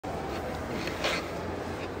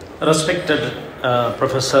Respected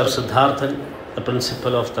Professor Siddharthan, the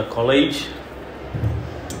principal of the college,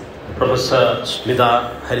 Professor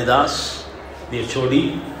Smita Haridas, the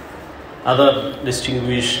HOD, other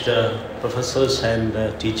distinguished professors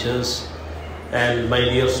and teachers, and my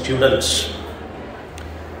dear students.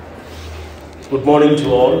 Good morning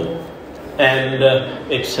to all, and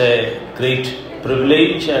it's a great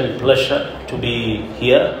privilege and pleasure to be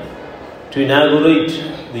here to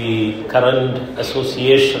inaugurate the current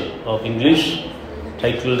association of English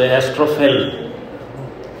titled Astrophel.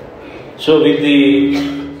 So with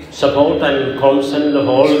the support and consent of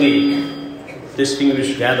all the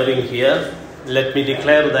distinguished gathering here, let me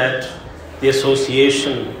declare that the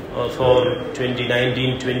association for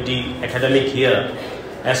 2019-20 academic year,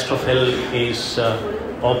 Astrophel, is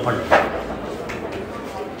open.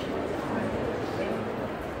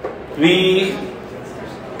 We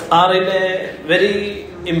are in a very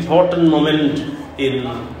important moment in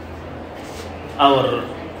our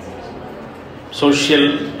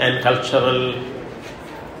social and cultural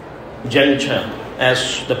juncture,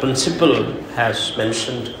 as the principal has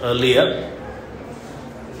mentioned earlier.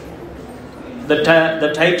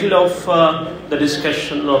 The title of the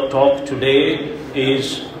discussion or talk today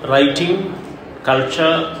is Writing,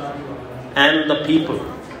 Culture and the People.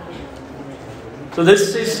 So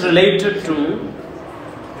this is related to,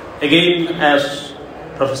 again, as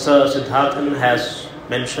Professor Siddharthan has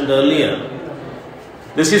mentioned earlier,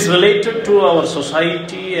 this is related to our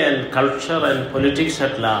society and culture and politics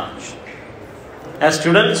at large. As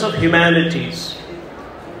students of humanities,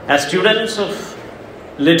 as students of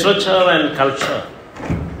literature and culture,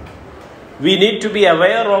 we need to be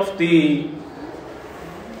aware of the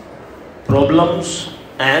problems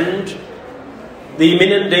and the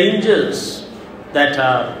imminent dangers that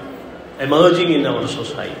are emerging in our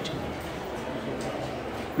society.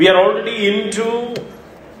 We are already into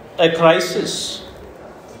a crisis,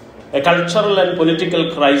 a cultural and political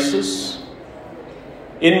crisis,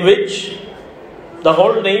 in which the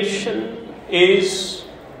whole nation is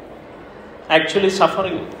actually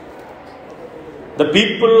suffering. The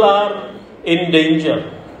people are in danger.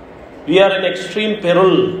 We are in extreme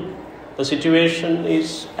peril. The situation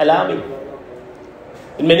is alarming.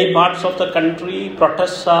 In many parts of the country,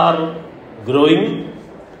 protests are growing,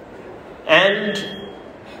 and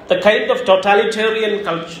the kind of totalitarian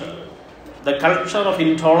culture, the culture of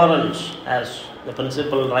intolerance, as the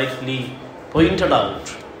principal rightly pointed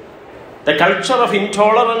out, the culture of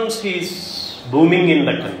intolerance is booming in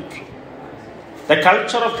the country. The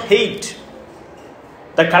culture of hate,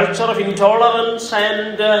 the culture of intolerance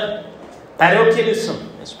and parochialism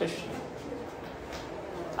especially.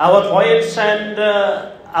 Our poets and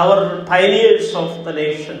our pioneers of the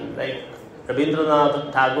nation, like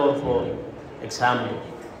Rabindranath Tagore, for example,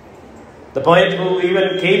 the poet who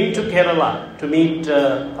even came to Kerala to meet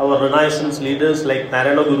our Renaissance leaders like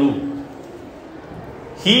Inaugural,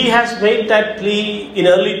 he has made that plea in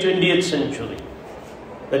early 20th century,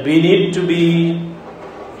 that we need to be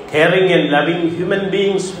caring and loving human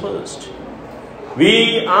beings first.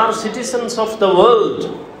 We are citizens of the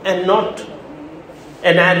world and not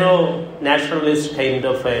a narrow nationalist kind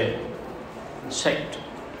of a sect.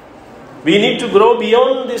 We need to grow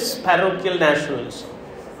beyond this parochial nationalism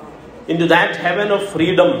into that heaven of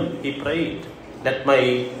freedom. He prayed, let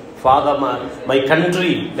my father, my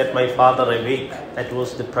country, let my father awake. That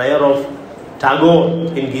was the prayer of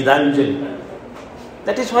Tagore in Gitanjali.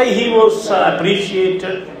 That is why he was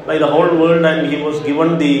appreciated by the whole world, and he was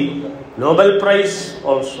given the Nobel Prize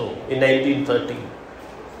also in 1913.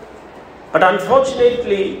 But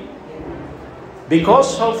unfortunately,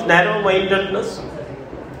 because of narrow-mindedness,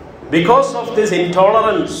 because of this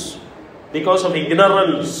intolerance, because of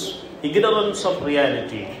ignorance of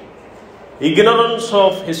reality, ignorance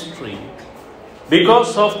of history,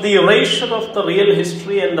 because of the erasure of the real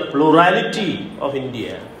history and the plurality of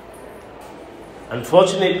India,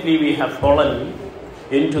 unfortunately we have fallen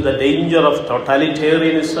into the danger of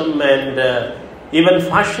totalitarianism and even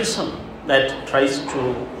fascism that tries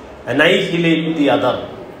to annihilate the other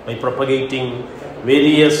by propagating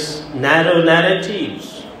various narrow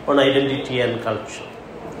narratives on identity and culture.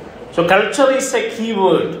 So culture is a key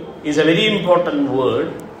word, is a very important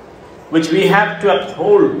word which we have to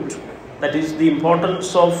uphold. That is the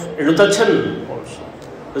importance of Tunchathezhuthachan also.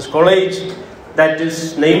 This college that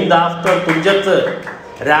is named after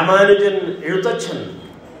Tunchathezhuthachan.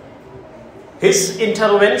 His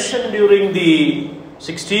intervention during the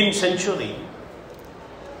 16th century,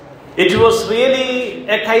 it was really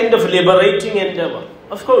a kind of liberating endeavor.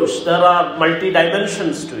 Of course, there are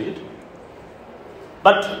multi-dimensions to it.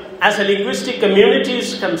 But as a linguistic community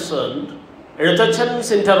is concerned,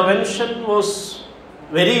 Eluthachan's intervention was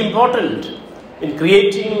very important in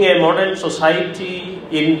creating a modern society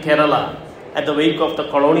in Kerala at the wake of the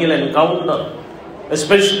colonial encounter,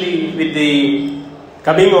 especially with the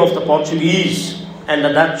coming of the Portuguese and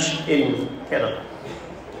the Dutch in Kerala.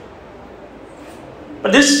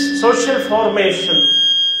 But this social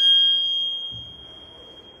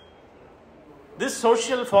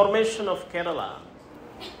formation of Kerala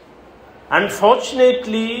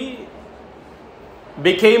unfortunately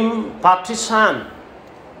became partisan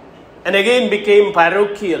and again became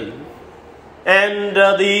parochial, and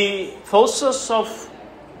the forces of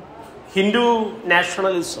Hindu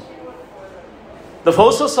nationalism, the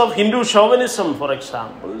forces of Hindu chauvinism, for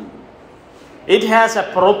example, it has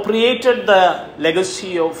appropriated the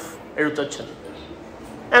legacy of Eluthachan,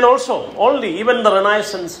 and also only even the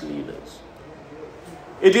Renaissance leaders.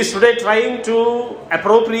 It is today trying to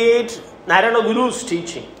appropriate Narayana Guru's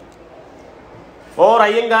teaching or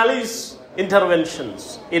Ayyangali's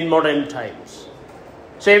interventions in modern times.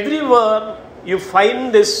 So everywhere you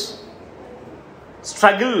find this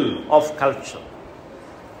struggle of culture,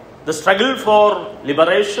 the struggle for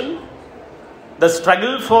liberation, the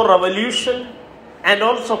struggle for revolution, and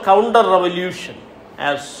also counter-revolution,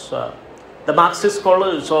 as the Marxist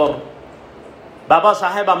scholars or Baba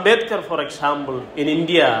Saheb Ambedkar, for example, in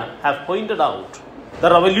India have pointed out. The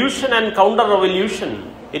revolution and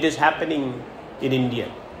counter-revolution, it is happening in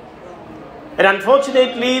India. And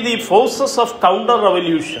unfortunately, the forces of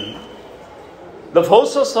counter-revolution, the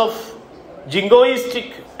forces of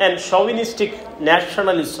jingoistic and chauvinistic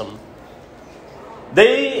nationalism,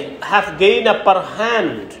 they have gained upper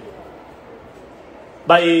hand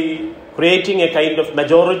by creating a kind of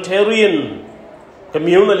majoritarian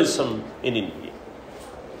communalism in India.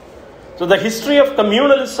 So the history of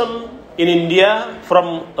communalism in India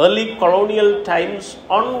from early colonial times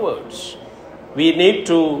onwards, we need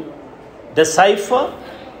to decipher,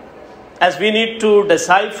 as we need to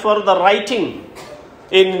decipher the writing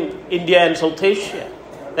in India and South Asia.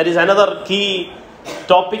 That is another key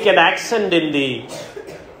topic and accent in the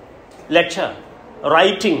lecture,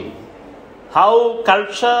 writing. How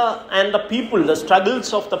culture and the people, the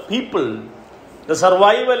struggles of the people, the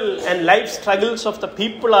survival and life struggles of the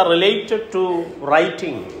people are related to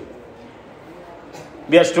writing.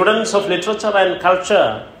 We are students of literature and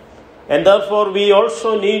culture, and therefore we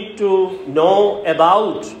also need to know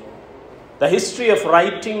about the history of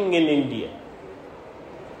writing in India,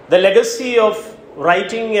 the legacy of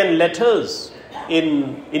writing and letters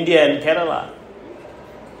in India and Kerala.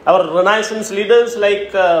 Our Renaissance leaders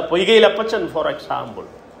like Elavanchery, for example,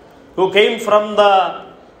 who came from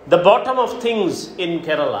the bottom of things in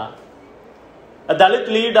Kerala, a Dalit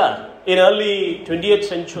leader in early 20th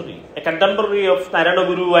century, a contemporary of Narayana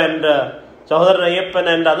Guru and Sahodar Ayyappan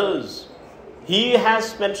and others. He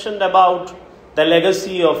has mentioned about the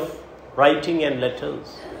legacy of writing and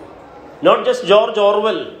letters. Not just George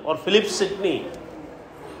Orwell or Philip Sidney.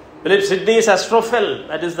 Philip Sidney's Astrophel,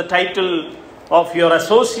 that is the title of your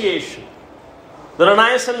association. The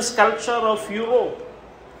Renaissance culture of Europe.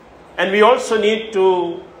 And we also need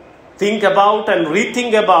to think about and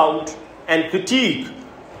rethink about and critique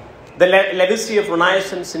the legacy of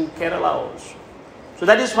Renaissance in Kerala also. So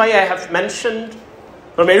that is why I have mentioned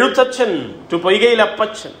from Eluthachan to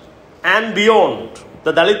Elavanchery and beyond,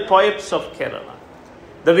 the Dalit poets of Kerala,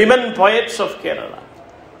 the women poets of Kerala,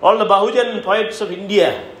 all the Bahujan poets of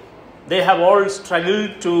India, they have all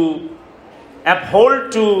struggled to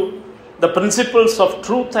uphold to the principles of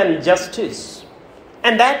truth and justice.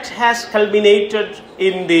 And that has culminated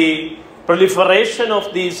in the proliferation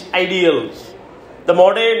of these ideals, the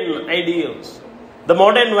modern ideals, the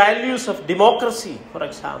modern values of democracy, for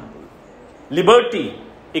example, liberty,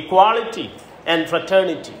 equality, and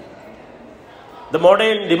fraternity. The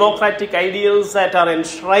modern democratic ideals that are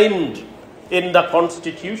enshrined in the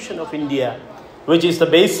Constitution of India, which is the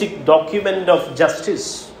basic document of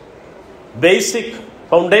justice, basic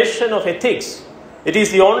foundation of ethics. It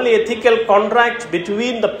is the only ethical contract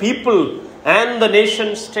between the people and the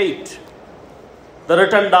nation state, the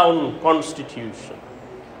written down Constitution.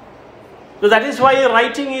 So that is why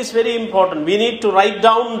writing is very important. We need to write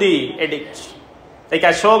down the edicts, like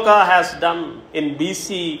Ashoka has done in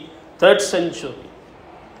BC 3rd century.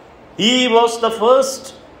 He was the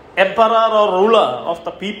first emperor or ruler of the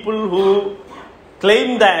people who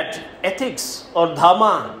claimed that ethics or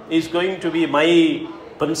dharma is going to be my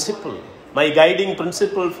principle. My guiding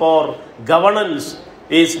principle for governance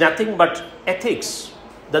is nothing but ethics,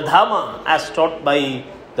 the dharma as taught by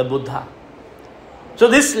the Buddha. So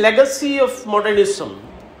this legacy of modernism,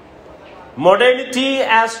 modernity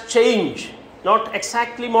as change, not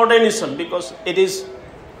exactly modernism, because it is,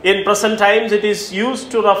 in present times, it is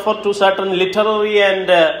used to refer to certain literary and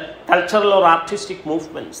cultural or artistic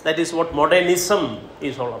movements. That is what modernism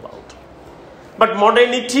is all about. But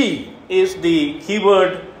modernity is the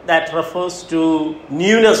keyword that refers to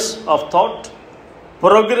newness of thought,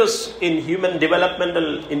 progress in human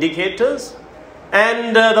developmental indicators,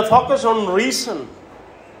 and the focus on reason,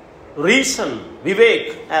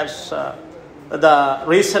 Vivek, as the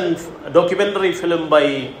recent documentary film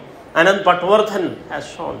by Anand Patwardhan has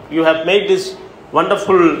shown. You have made this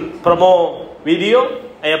wonderful promo video.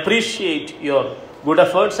 I appreciate your good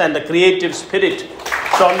efforts and the creative spirit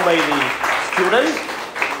shown by the students.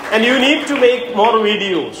 And you need to make more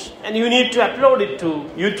videos, and you need to upload it to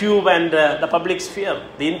YouTube and the public sphere,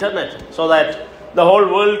 the internet, so that the whole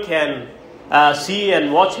world can see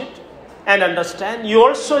and watch it and understand. You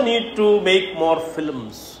also need to make more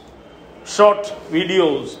films, short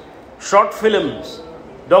videos, short films,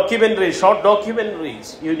 documentaries, short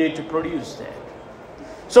documentaries. You need to produce that.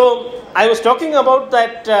 So I was talking about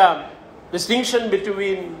that distinction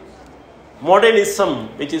between modernism,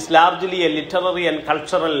 which is largely a literary and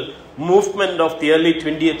cultural movement of the early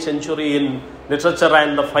 20th century in literature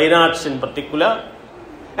and the fine arts in particular,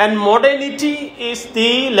 and modernity is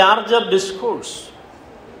the larger discourse.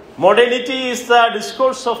 Modernity is the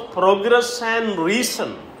discourse of progress and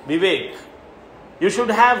reason, Vivek. You should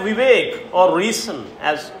have Vivek or reason,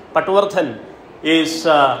 as Patwardhan is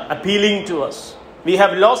appealing to us. We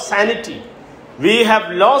have lost sanity. We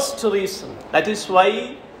have lost reason. That is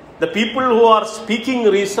why the people who are speaking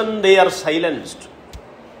reason, they are silenced.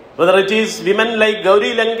 Whether it is women like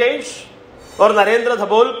Gauri Lankesh, or Narendra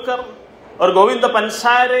Dhabholkar, or Govinda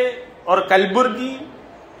Pansare, or Kalburgi,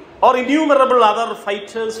 or innumerable other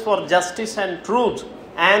fighters for justice and truth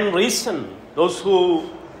and reason, those who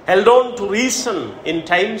held on to reason in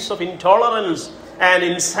times of intolerance and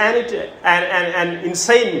insanity and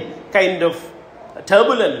insane kind of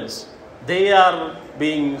turbulence, they are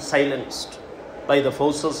being silenced by the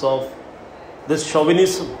forces of this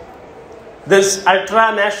chauvinism, this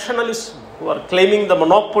ultra-nationalism, who are claiming the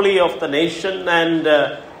monopoly of the nation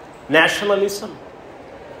and nationalism.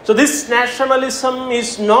 So this nationalism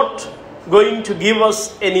is not going to give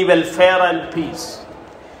us any welfare and peace.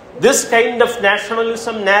 This kind of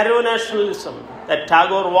nationalism, narrow nationalism that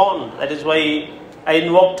Tagore warned, that is why I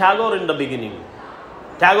invoked Tagore in the beginning.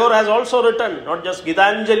 Tagore has also written, not just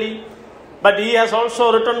Gitanjali, but he has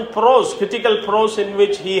also written prose, critical prose, in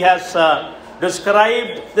which he has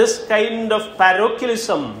described this kind of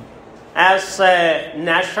parochialism as a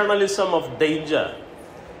nationalism of danger.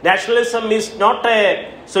 Nationalism is not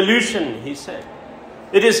a solution, he said.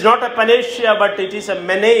 It is not a panacea, but it is a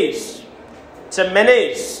menace. It's a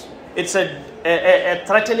menace. It's a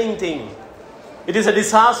threatening thing. It is a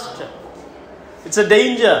disaster. It's a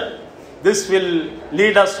danger. This will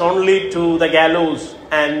lead us only to the gallows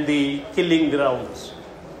and the killing grounds,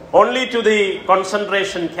 only to the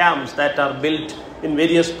concentration camps that are built in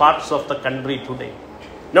various parts of the country today.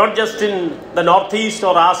 Not just in the northeast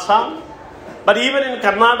or Assam, but even in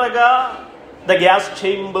Karnataka, the gas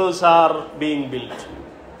chambers are being built.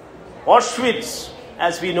 Auschwitz,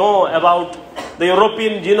 as we know about the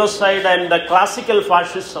European genocide and the classical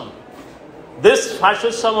fascism, this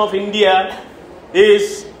fascism of India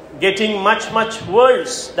is getting much, much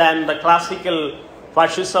worse than the classical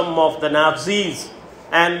fascism of the Nazis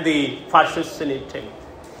and the fascists in Italy.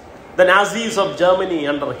 The Nazis of Germany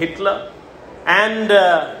under Hitler and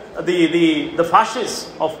the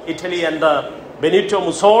fascists of Italy under Benito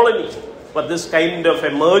Mussolini, but this kind of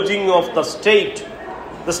emerging of the state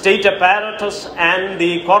apparatus and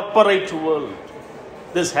the corporate world.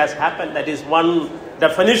 This has happened. That is one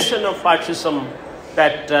definition of fascism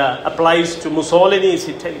that applies to Mussolini's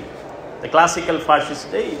Italy, the classical fascist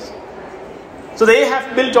days. So they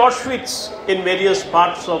have built Auschwitz in various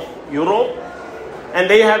parts of Europe, and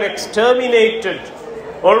they have exterminated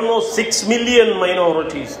almost 6 million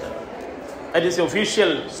minorities there. That is the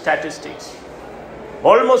official statistics.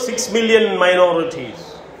 Almost 6 million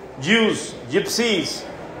minorities, Jews, Gypsies,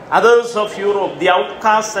 others of Europe, the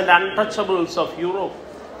outcasts and untouchables of Europe,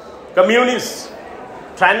 communists,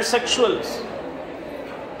 transsexuals,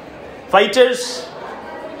 fighters,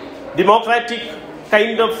 democratic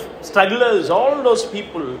kind of strugglers, all those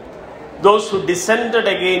people, those who dissented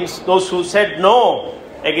against, those who said no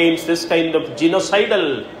against this kind of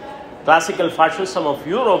genocidal classical fascism of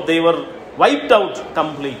Europe, they were wiped out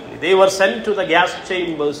completely. They were sent to the gas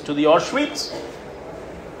chambers, to the Auschwitz,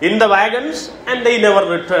 in the wagons, and they never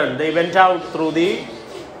returned. They went out through the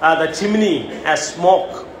chimney as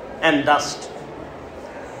smoke and dust.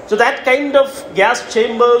 So that kind of gas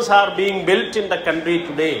chambers are being built in the country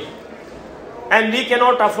today. And we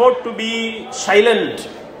cannot afford to be silent.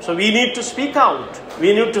 So we need to speak out.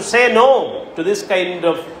 We need to say no to this kind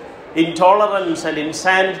of intolerance and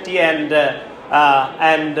insanity and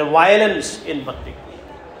violence in particular.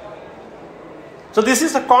 So this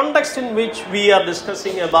is the context in which we are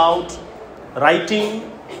discussing about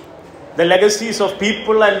writing, the legacies of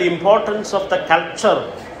people and the importance of the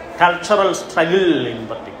cultural struggle in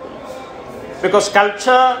particular. Because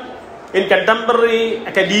culture in contemporary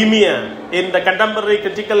academia, in the contemporary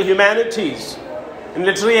critical humanities, in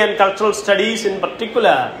literary and cultural studies in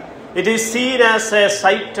particular, it is seen as a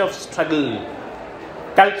site of struggle.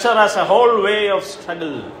 Culture as a whole way of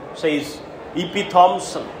struggle, says E.P.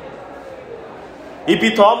 Thompson.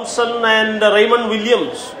 E.P. Thompson and Raymond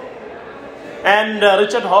Williams and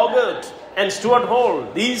Richard Hoggart and Stuart Hall,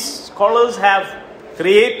 these scholars have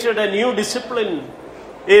created a new discipline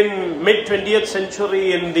in mid-20th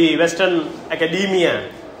century in the Western academia.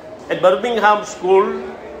 At Birmingham School,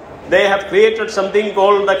 they have created something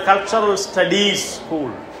called the Cultural Studies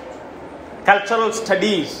School. Cultural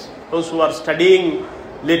Studies, those who are studying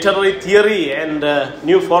literary theory and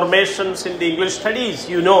new formations in the English studies,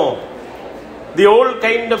 you know. The old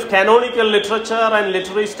kind of canonical literature and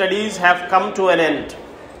literary studies have come to an end.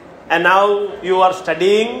 And now you are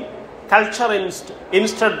studying culture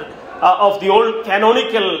instead of the old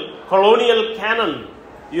canonical colonial canon.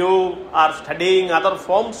 You are studying other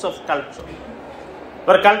forms of culture,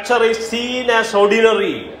 where culture is seen as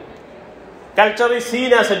ordinary. Culture is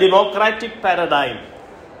seen as a democratic paradigm.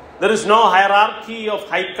 There is no hierarchy of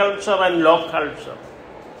high culture and low culture.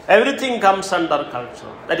 Everything comes under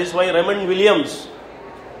culture. That is why Raymond Williams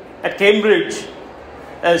at Cambridge,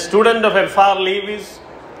 a student of F.R. Lewis,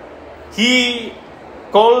 he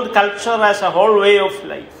called culture as a whole way of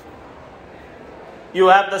life. You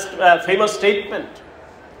have this famous statement,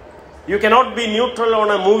 you cannot be neutral on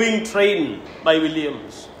a moving train, by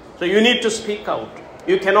Williams. So you need to speak out.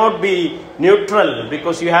 You cannot be neutral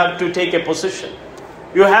because you have to take a position.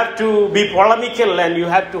 You have to be polemical and you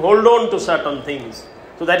have to hold on to certain things.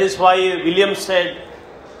 So that is why Williams said,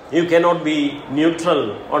 you cannot be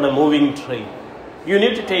neutral on a moving train. You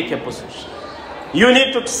need to take a position. You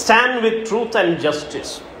need to stand with truth and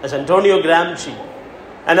justice. As Antonio Gramsci,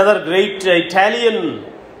 another great Italian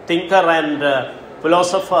thinker and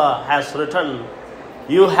philosopher, has written,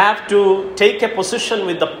 you have to take a position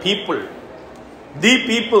with the people. The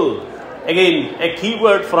people, again, a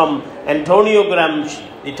keyword from Antonio Gramsci,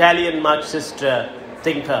 Italian Marxist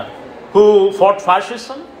thinker, who fought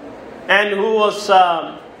fascism and who was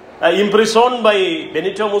imprisoned by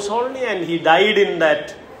Benito Mussolini, and he died in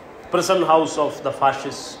that prison house of the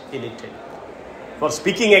fascists in Italy for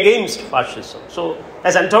speaking against fascism. So,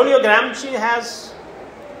 as Antonio Gramsci has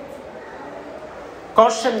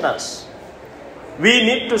cautioned us, we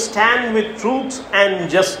need to stand with truth and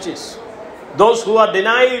justice. Those who are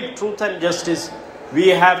denied truth and justice, we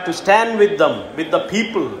have to stand with them, with the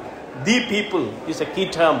people. The people is a key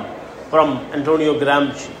term from Antonio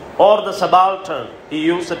Gramsci. Or the subaltern. He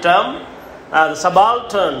used the term, the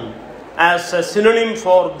subaltern, as a synonym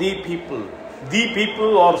for the people. The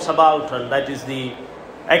people or subaltern, that is the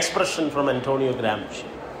expression from Antonio Gramsci.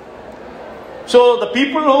 So the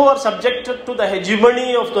people who are subjected to the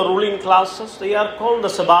hegemony of the ruling classes, they are called the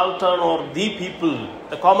subaltern or the people,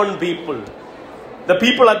 the common people. The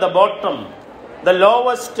people at the bottom, the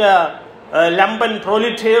lowest lumpen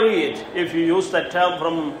proletariat, if you use that term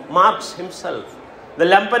from Marx himself, the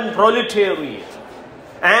lumpen proletariat,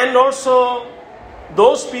 and also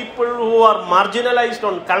those people who are marginalized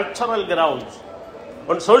on cultural grounds.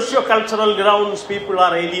 On socio-cultural grounds, people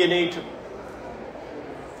are alienated.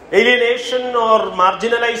 Alienation or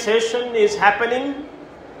marginalization is happening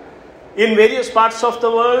in various parts of the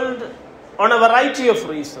world on a variety of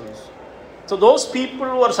reasons. So those people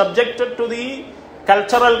who are subjected to the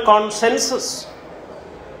cultural consensus,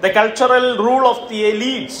 the cultural rule of the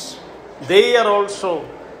elites, they are also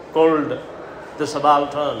called the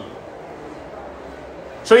subaltern.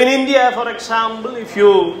 So in India, for example, if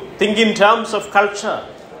you think in terms of culture,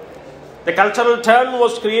 the cultural turn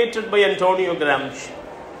was created by Antonio Gramsci.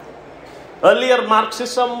 Earlier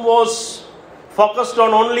Marxism was focused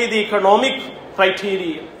on only the economic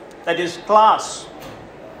criteria, that is class.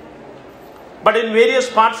 But in various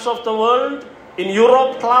parts of the world, in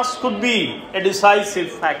Europe, class could be a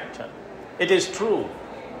decisive factor. It is true.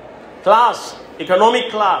 Class,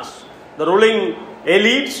 economic class, the ruling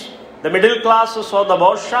elites, the middle classes or the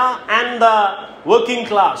bourgeois, and the working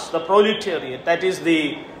class, the proletariat, that is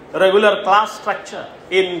the regular class structure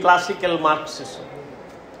in classical Marxism.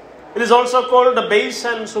 It is also called the base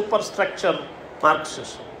and superstructure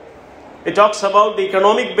Marxism. It talks about the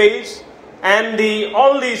economic base and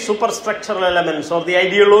all the superstructural elements or the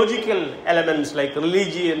ideological elements like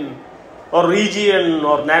religion or region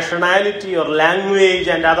or nationality or language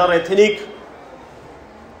and other ethnic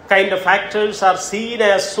kind of factors are seen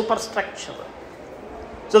as superstructural.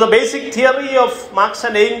 So the basic theory of Marx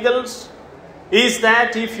and Engels is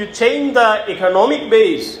that if you change the economic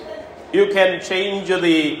base, you can change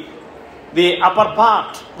the upper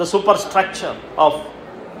part, the superstructure of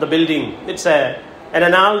the building. It's an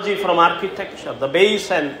analogy from architecture, the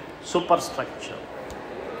base and superstructure.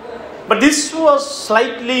 But this was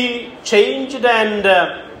slightly changed and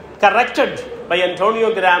corrected by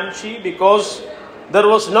Antonio Gramsci because there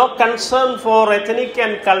was no concern for ethnic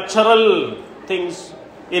and cultural things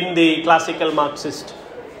in the classical Marxist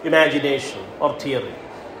imagination or theory.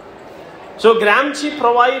 So Gramsci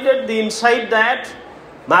provided the insight that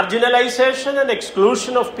marginalization and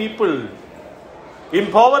exclusion of people,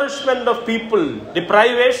 impoverishment of people,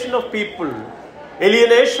 deprivation of people,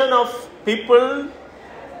 alienation of people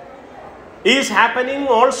is happening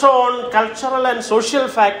also on cultural and social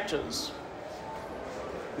factors.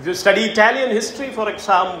 If you study Italian history, for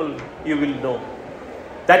example, you will know.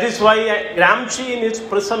 That is why Gramsci in his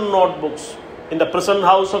prison notebooks, in the prison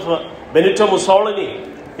house of Benito Mussolini,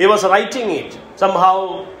 he was writing it.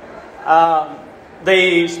 Somehow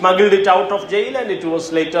they smuggled it out of jail and it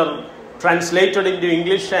was later translated into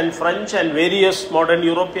English and French and various modern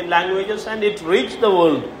European languages, and it reached the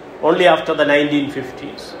world only after the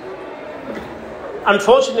 1950s.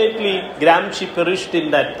 Unfortunately, Gramsci perished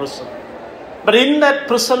in that prison. But in that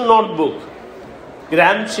prison notebook,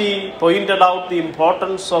 Gramsci pointed out the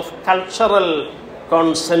importance of cultural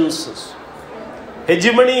consensus.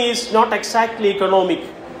 Hegemony is not exactly economic.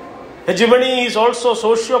 Hegemony is also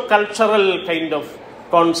socio-cultural kind of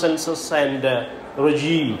consensus and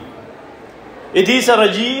regime. It is a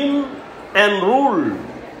regime and rule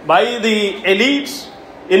by the elites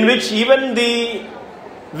in which even the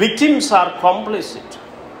victims are complicit.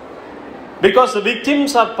 Because the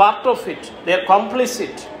victims are part of it, they are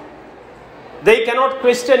complicit. They cannot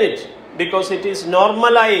question it because it is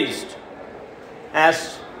normalized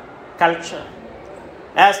as culture,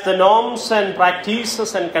 as the norms and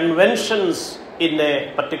practices and conventions in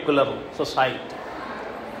a particular society.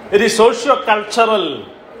 It is socio-cultural,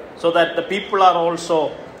 so that the people are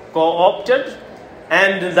also co-opted,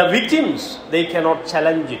 and the victims, they cannot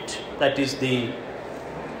challenge it. That is the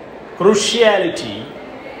cruciality,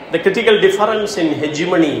 the critical difference in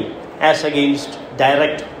hegemony as against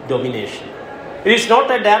direct domination. It is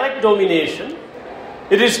not a direct domination.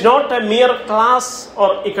 It is not a mere class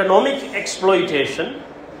or economic exploitation,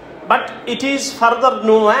 but it is further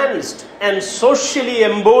nuanced and socially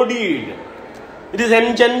embodied. It is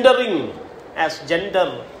engendering, as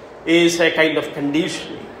gender is a kind of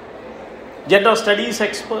conditioning. Gender studies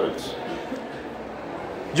experts,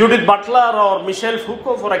 Judith Butler or Michel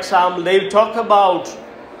Foucault, for example, they talk about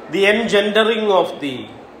the engendering of the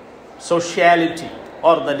sociality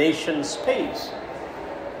or the nation space.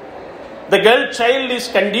 The girl child is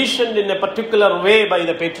conditioned in a particular way by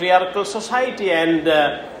the patriarchal society, and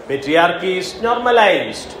patriarchy is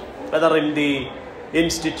normalized, whether in the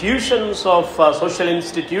institutions of social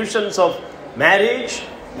institutions of marriage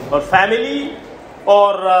or family,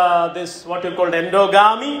 or this what you call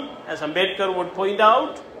endogamy, as Ambedkar would point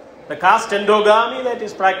out, the caste endogamy that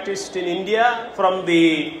is practiced in India from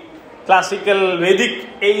the classical Vedic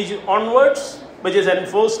age onwards, which is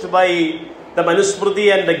enforced by the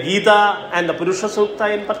Manusmriti and the Gita and the Purusha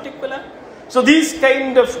Sukta in particular. So these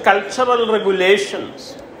kind of cultural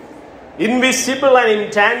regulations, invisible and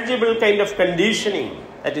intangible kind of conditioning,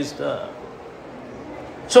 that is the...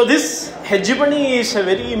 So this hegemony is a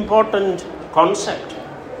very important concept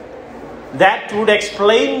that would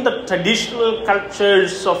explain the traditional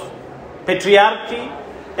cultures of patriarchy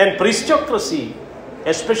and priestocracy,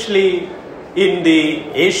 especially in the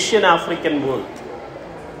Asian African world.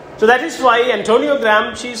 So that is why Antonio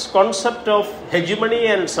Gramsci's concept of hegemony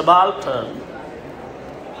and subaltern,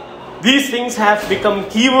 these things have become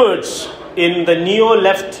keywords in the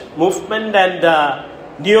neo-left movement and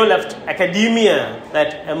neo-left academia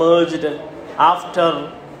that emerged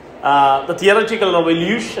after the theoretical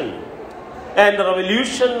revolution and the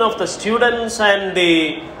revolution of the students and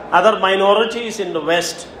the other minorities in the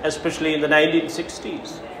West, especially in the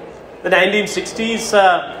 1960s. The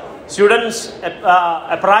 1960s students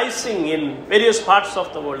uprising in various parts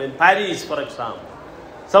of the world, in Paris, for example,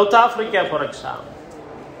 South Africa, for example,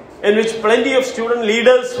 in which plenty of student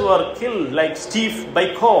leaders were killed, like Steve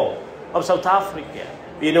Biko of South Africa.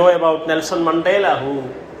 We know about Nelson Mandela,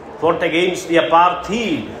 who fought against the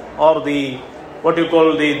apartheid or the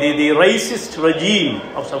racist regime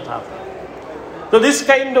of South Africa. So this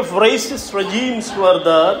kind of racist regimes were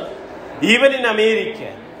there even in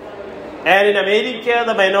America. And in America,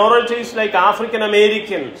 the minorities like African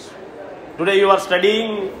Americans. Today you are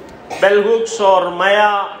studying bell hooks or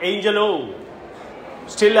Maya Angelou.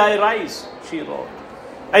 Still I rise, she wrote.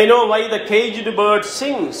 I know why the caged bird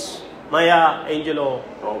sings, Maya Angelou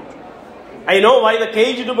wrote. I know why the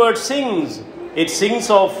caged bird sings. It sings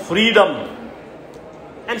of freedom.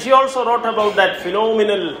 And she also wrote about that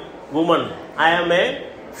phenomenal woman. I am a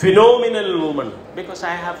phenomenal woman because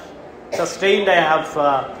I have sustained, I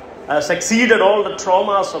have succeeded all the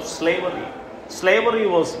traumas of slavery. Slavery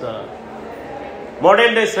was the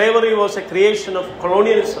modern day slavery was a creation of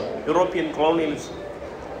colonialism, European colonialism.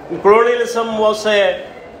 And colonialism was a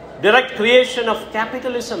direct creation of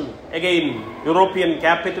capitalism, again European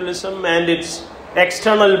capitalism, and its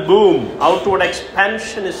external boom, outward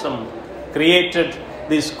expansionism created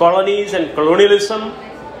these colonies and colonialism,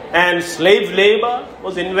 and slave labor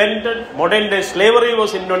was invented. Modern day slavery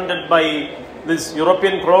was invented by this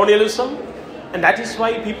European colonialism, and that is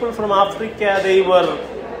why people from Africa, they were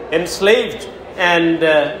enslaved and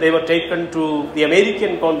they were taken to the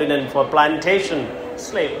American continent for plantation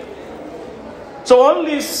slavery. So all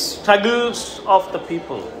these struggles of the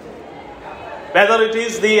people, whether it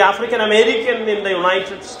is the African American in the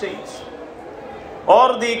United States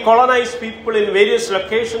or the colonized people in various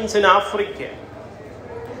locations in Africa,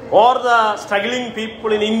 or the struggling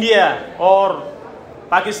people in India or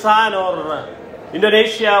Pakistan or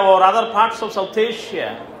Indonesia or other parts of South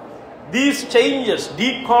Asia, these changes,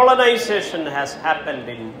 decolonization has happened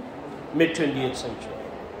in mid-20th century.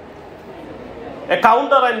 A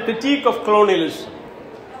counter and critique of colonialism.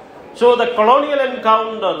 So the colonial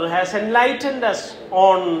encounter has enlightened us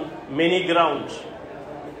on many grounds.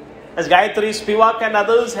 As Gayatri Spivak and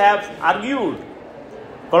others have argued,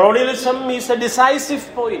 colonialism is a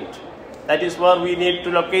decisive point. That is where we need to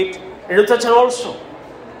locate Tunchathezhuthachan also.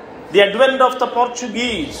 The advent of the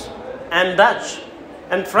Portuguese and Dutch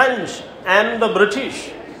and French and the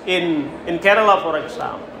British in Kerala, for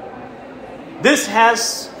example. This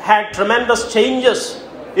has had tremendous changes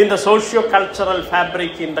in the socio-cultural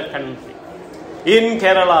fabric in the country. In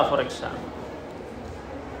Kerala, for example,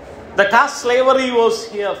 the caste slavery was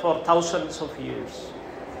here for thousands of years.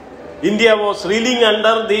 India was reeling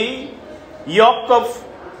under the yoke of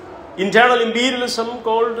internal imperialism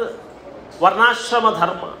called Varnashrama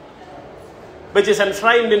Dharma, which is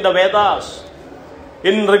enshrined in the Vedas.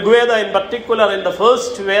 In Rig Veda in particular, in the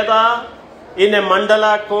first Veda, in a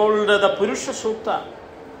mandala called the Purusha Sutta,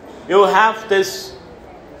 you have this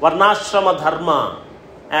Varnashrama Dharma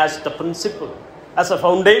as the principle, as a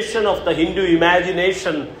foundation of the Hindu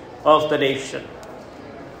imagination of the nation.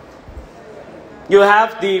 You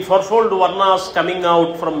have the fourfold Varnas coming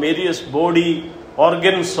out from various body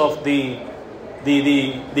organs of the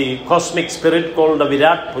cosmic spirit called the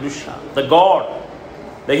Virat Purusha, the God.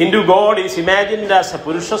 The Hindu God is imagined as a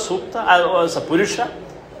Purusha Sutta, as a Purusha,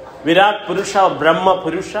 Virat Purusha or Brahma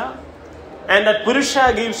Purusha, and that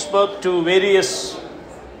Purusha gives birth to various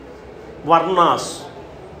Varnas,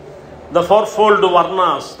 the fourfold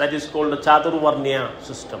Varnas, that is called the Chaturvarnya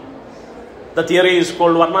system. The theory is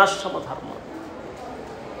called Varnashrama Dharma.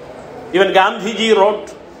 Even Gandhiji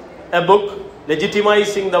wrote a book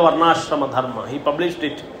legitimizing the Varnashrama Dharma. He published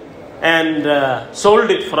it and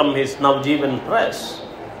sold it from his Navjeevan press.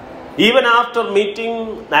 Even after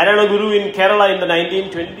meeting Narayana Guru in Kerala in the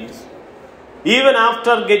 1920s, even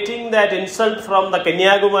after getting that insult from the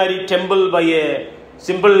Kanyakumari temple by a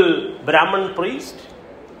simple Brahman priest,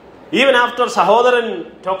 even after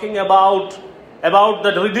Sahodaran talking about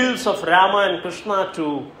the riddles of Rama and Krishna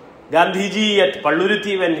to Gandhiji at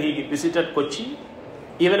Palluriti when he visited Kochi,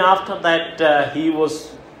 even after that he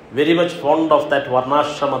was very much fond of that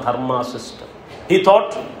Varnashrama Dharma system. He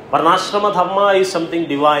thought Varnashrama Dharma is something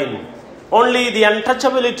divine. Only the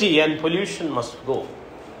untouchability and pollution must go.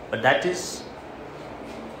 But that is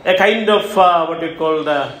a kind of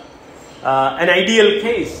an ideal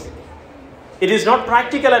case. It is not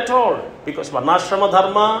practical at all because Varnashrama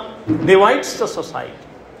Dharma divides the society.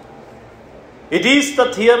 It is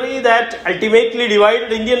the theory that ultimately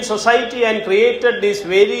divided Indian society and created these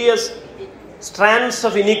various strands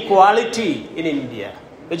of inequality in India,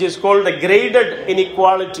 which is called the graded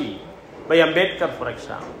inequality by Ambedkar, for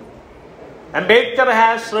example. Ambedkar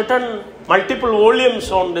has written multiple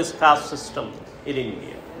volumes on this caste system in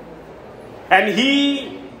India. And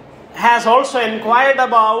he has also inquired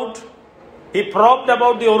about, he probed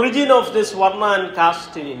about the origin of this Varna and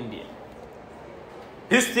caste in India.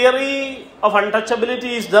 His theory of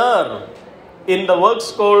untouchability is there in the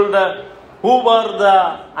works called Who Were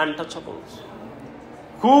the Untouchables?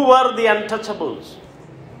 Who were the untouchables?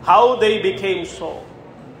 How they became so?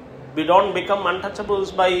 We don't become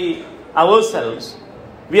untouchables by ourselves.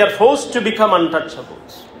 We are forced to become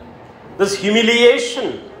untouchables. This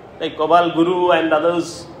humiliation, like Gopal Guru and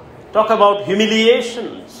others talk about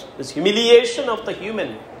humiliations, this humiliation of the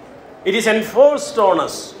human, it is enforced on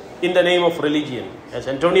us in the name of religion. As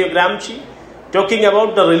Antonio Gramsci, talking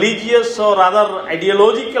about the religious or other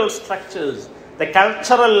ideological structures, the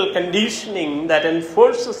cultural conditioning that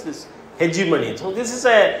enforces this hegemony. So this is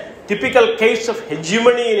a typical case of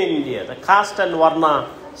hegemony in India, the caste and varna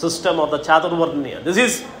system or the Chaturvarnya. This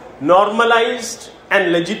is normalized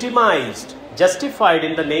and legitimized, justified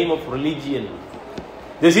in the name of religion.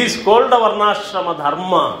 This is called the Varnashrama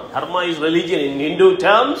Dharma. Dharma is religion. In Hindu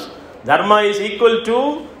terms, Dharma is equal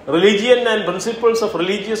to religion and principles of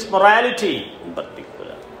religious morality in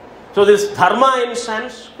particular. So this Dharma in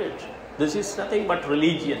Sanskrit, this is nothing but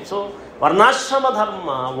religion. So Varnashrama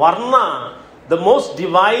Dharma, Varna, the most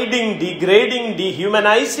dividing, degrading,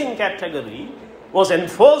 dehumanizing category, was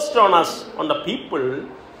enforced on us, on the people,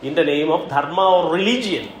 in the name of Dharma or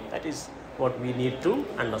religion. That is what we need to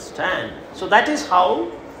understand. So that is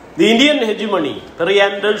how the Indian hegemony, Perry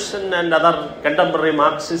Anderson and other contemporary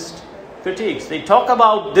Marxist critics, they talk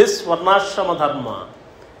about this Varnashrama Dharma,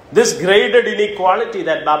 this graded inequality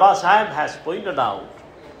that Baba Sahib has pointed out,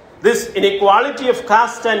 this inequality of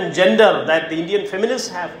caste and gender that the Indian feminists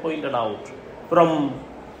have pointed out. From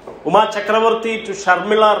Uma Chakravarti to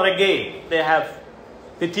Sharmila Rege, they have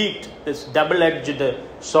critiqued this double-edged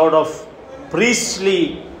sort of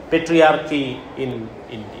priestly patriarchy in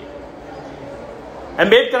India.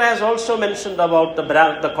 Ambedkar has also mentioned about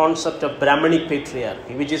the concept of Brahmanic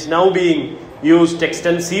patriarchy, which is now being used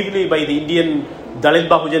extensively by the Indian Dalit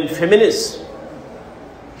Bahujan feminists.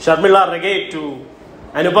 Sharmila Rege to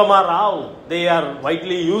Anupama Rao, they are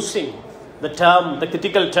widely using the term, the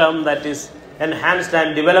critical term that is enhanced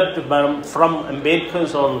and developed from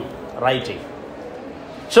Ambedkar's own writing.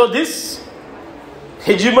 So this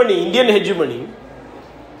hegemony, Indian hegemony,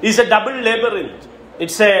 is a double labyrinth.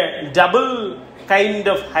 It's a double kind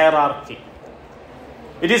of hierarchy.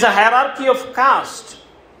 It is a hierarchy of caste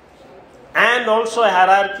and also a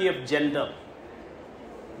hierarchy of gender.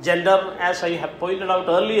 Gender, as I have pointed out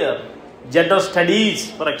earlier, gender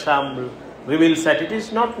studies, for example, reveals that it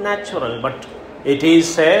is not natural, but it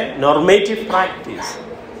is a normative practice.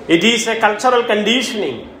 It is a cultural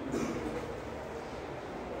conditioning.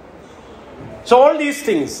 So all these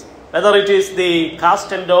things, whether it is the caste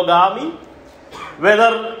endogamy,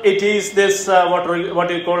 whether it is this what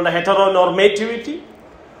we call the heteronormativity,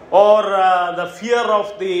 or the fear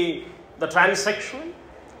of the transsexual,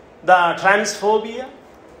 the transphobia,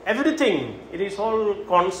 everything, it is all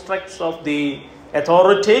constructs of the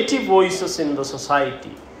authoritative voices in the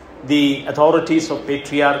society, the authorities of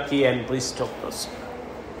patriarchy and priestocracy.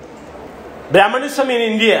 Brahmanism in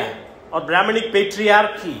India, or Brahmanic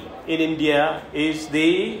patriarchy in India, is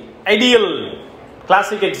the ideal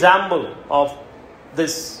classic example of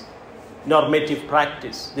this normative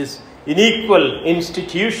practice, this unequal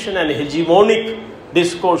institution and hegemonic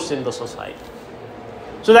discourse in the society.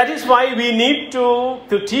 So that is why we need to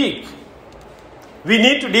critique, we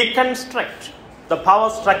need to deconstruct the power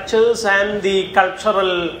structures and the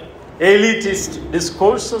cultural elitist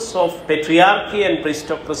discourses of patriarchy and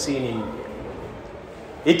priestocracy in India.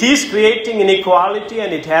 It is creating inequality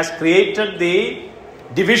and it has created the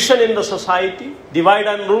division in the society, divide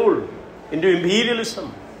and rule, into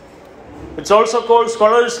imperialism. It's also called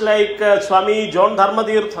scholars like Swami John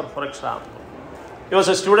Dharmatirtha, for example. He was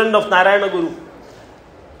a student of Narayana Guru.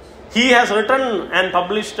 He has written and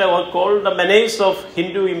published a work called The Menace of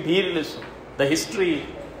Hindu Imperialism, the history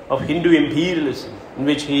of Hindu imperialism, in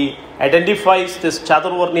which he identifies this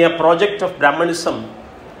Chaturvarnya project of Brahmanism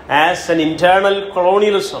as an internal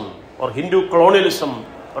colonialism or Hindu colonialism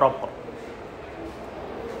proper.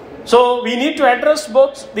 So we need to address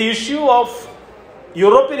both the issue of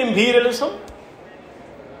European imperialism.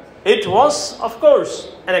 It was, of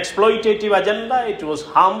course, an exploitative agenda. It was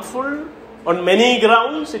harmful on many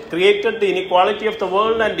grounds. It created the inequality of the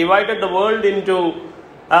world and divided the world into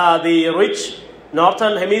the rich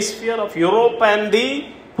northern hemisphere of Europe and the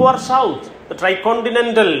poor south, the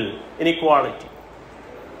tricontinental inequality.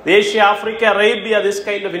 The Asia, Africa, Arabia, this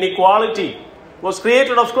kind of inequality was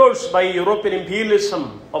created, of course, by European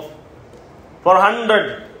imperialism of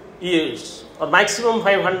 400 years or maximum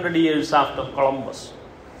 500 years after Columbus.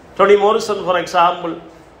 Toni Morrison, for example,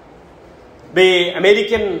 the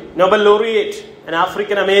American Nobel laureate, an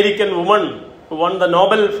African American woman, who won the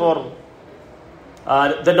Nobel for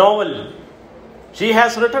the novel, she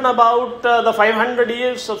has written about the 500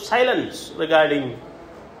 years of silence regarding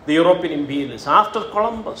the European imperialism. After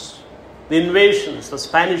Columbus, the invasions, the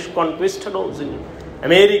Spanish conquistadors in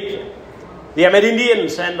America, the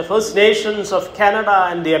Amerindians and the First Nations of Canada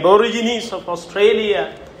and the Aborigines of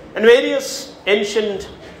Australia and various ancient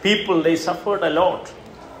people, they suffered a lot.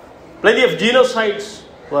 Plenty of genocides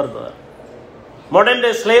were there. Modern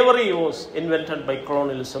day slavery was invented by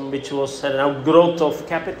colonialism, which was an outgrowth of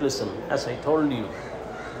capitalism, as I told you.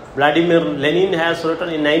 Vladimir Lenin has written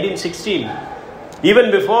in 1916,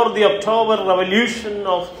 even before the October Revolution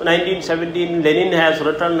of 1917, Lenin has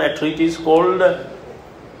written a treatise called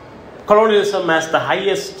Colonialism as the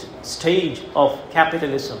Highest Stage of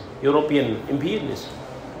Capitalism, European Imperialism.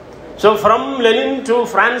 So from Lenin to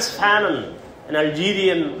Frantz Fanon, an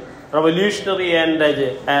Algerian revolutionary and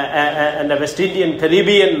a West Indian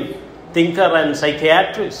Caribbean thinker and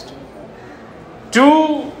psychiatrist,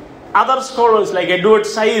 to other scholars like Edward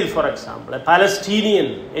Said, for example, a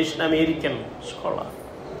Palestinian Asian American scholar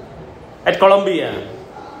at Columbia,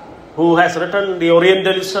 who has written The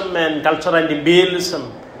Orientalism and Culture and Imperialism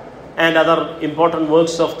and other important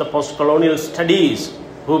works of the post-colonial studies,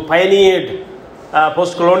 who pioneered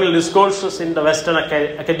post-colonial discourses in the Western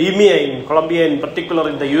academia, in Columbia in particular,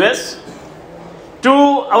 in the US, to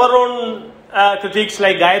our own critics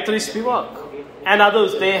like Gayatri Spivak and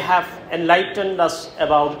others. They have enlightened us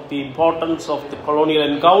about the importance of the colonial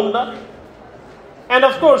encounter and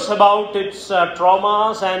of course about its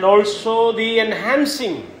traumas and also the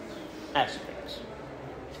enhancing aspects.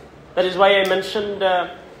 That is why I mentioned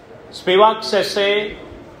Spivak's essay,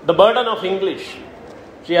 The Burden of English.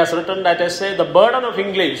 She has written that essay, The Burden of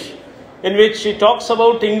English, in which she talks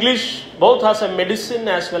about English both as a medicine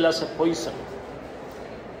as well as a poison.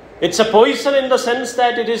 It's a poison in the sense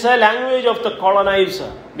that it is a language of the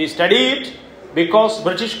colonizer. We study it because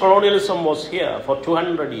British colonialism was here for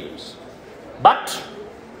 200 years. But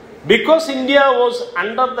because India was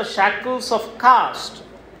under the shackles of caste,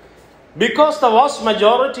 because the vast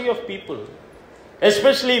majority of people,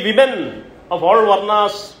 especially women of all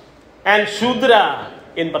varnas and Shudra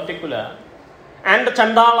in particular, and the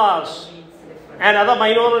Chandalas and other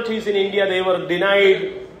minorities in India, they were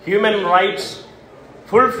denied human rights,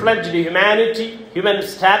 full-fledged humanity, human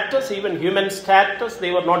status, even human status.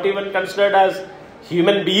 They were not even considered as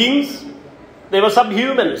human beings. They were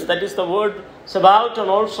subhumans. That is the word subaltern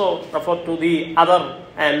also referred to the other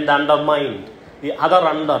and the undermined. The other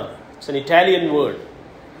under. It's an Italian word,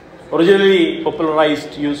 originally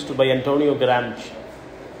popularized, used by Antonio Gramsci.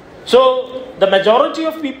 So the majority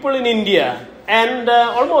of people in India and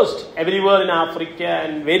almost everywhere in Africa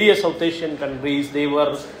and various South Asian countries, they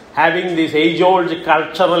were having these age-old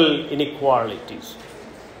cultural inequalities,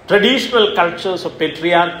 traditional cultures of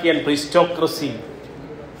patriarchy and aristocracy.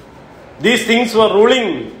 These things were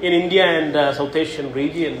ruling in India and South Asian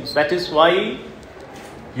regions. That is why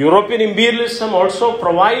European imperialism also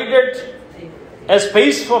provided a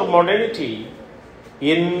space for modernity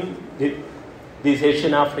in these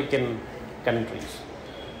Asian African countries.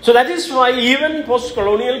 So that is why even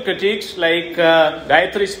post-colonial critics like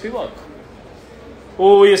Gayatri Spivak,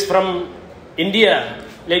 who is from India,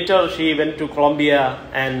 later she went to Columbia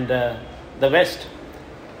and the West,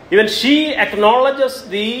 even she acknowledges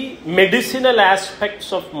the medicinal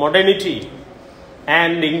aspects of modernity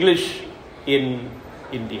and English in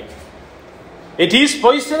India. It is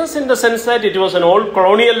poisonous in the sense that it was an old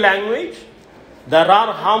colonial language. There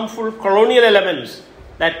are harmful colonial elements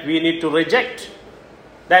that we need to reject,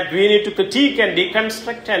 that we need to critique and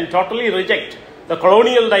deconstruct and totally reject the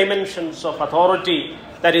colonial dimensions of authority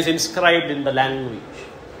that is inscribed in the language.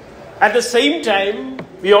 At the same time,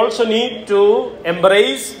 we also need to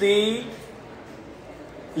embrace the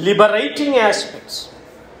liberating aspects,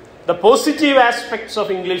 the positive aspects of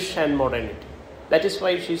English and modernity. That is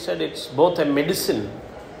why she said it's both a medicine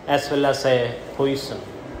as well as a poison.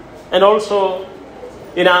 And also,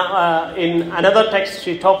 in another text,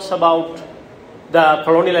 she talks about the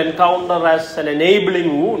colonial encounter as an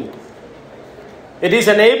enabling wound. It is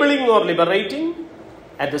enabling or liberating.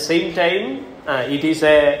 At the same time, it is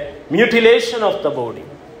a mutilation of the body.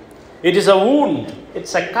 It is a wound.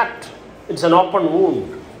 It's a cut. It's an open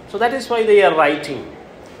wound. So that is why they are writing.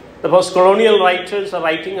 The post-colonial writers are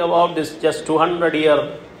writing about this just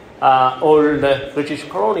 200-year old British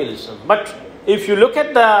colonialism. But if you look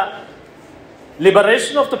at the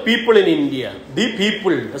liberation of the people in India, the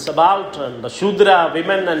people, the subaltern, the Shudra,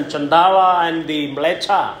 women and Chandala and the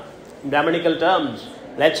Mlecha, in Brahmanical terms.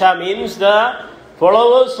 Mlecha means the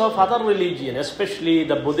followers of other religion, especially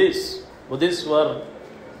the Buddhists. Buddhists were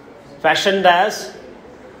fashioned as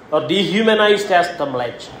or dehumanized as the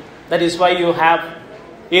Mlecha. That is why you have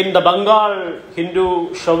in the Bengal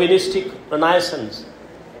Hindu chauvinistic renaissance.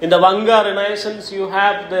 In the Vanga renaissance, you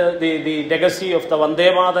have the legacy of the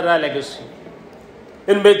Vande Matara legacy,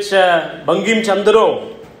 in which Bankim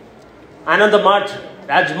Chandro, Anand Math,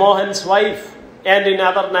 Rajmohan's wife, and in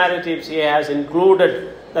other narratives he has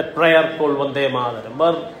included that prayer called Vande Mataram.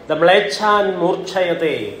 But the Mlechan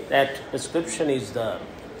Murchayate, that description is there.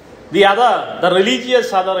 The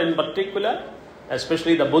religious other in particular,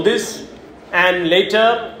 especially the Buddhists, and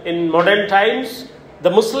later in modern times, the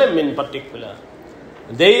Muslim in particular,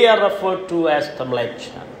 they are referred to as the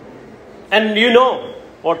Mlecha. And you know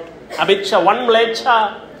what Amit Shah, one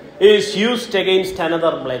Mlecha is used against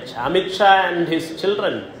another Mlecha. Amit Shah and his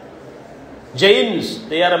children, Jains,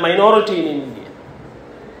 they are a minority in India.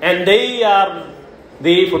 And they are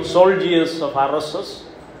the foot soldiers of RSS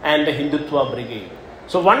and the Hindutva brigade.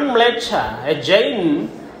 So one Mlecha, a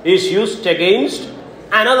Jain, is used against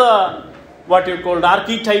another, what you call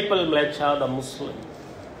archetypal Mlecha, the Muslim.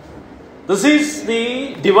 This is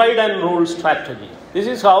the divide and rule strategy. This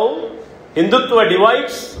is how Hindutva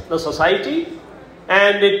divides the society,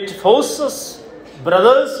 and it forces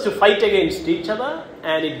brothers to fight against each other,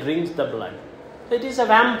 and it drinks the blood. It is a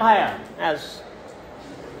vampire, as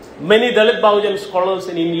many Dalit Bahujan scholars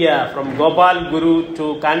in India, from Gopal Guru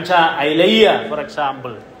to Kancha Ailaiya, for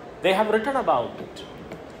example, they have written about it.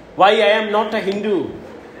 Why I am not a Hindu,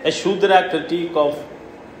 a Shudra critique of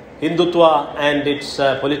Hindutva and its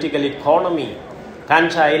political economy.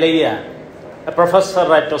 Kancha Ailaiya, a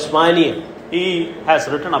professor at Osmania, he has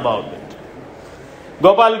written about it.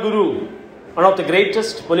 Gopal Guru, one of the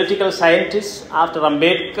greatest political scientists after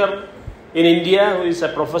Ambedkar in India, who is a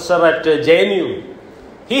professor at JNU,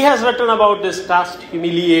 he has written about this caste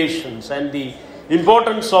humiliations and the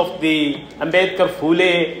importance of the Ambedkar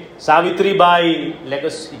Phule Savitribai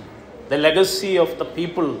legacy, the legacy of the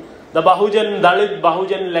people, the Bahujan, Dalit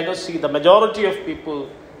Bahujan legacy, the majority of people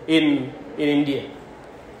in India.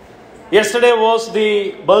 Yesterday was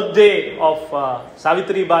the birthday of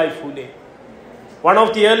Savitribai Phule, one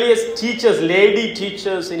of the earliest teachers, lady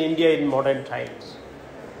teachers in India in modern times.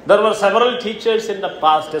 There were several teachers in the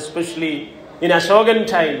past, especially in Ashokan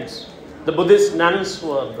times. The Buddhist nuns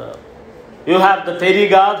were there. You have the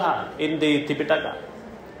Therigatha in the Tipitaka.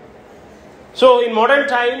 So in modern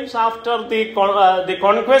times, after the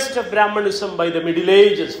conquest of Brahmanism by the Middle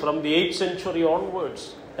Ages from the 8th century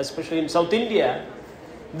onwards, especially in South India,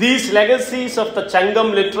 these legacies of the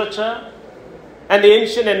Changam literature and the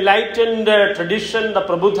ancient enlightened tradition, the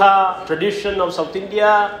Prabhuda tradition of South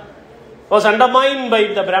India, was undermined by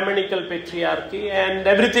the Brahmanical patriarchy, and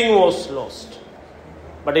everything was lost.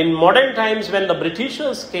 But in modern times, when the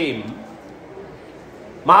Britishers came,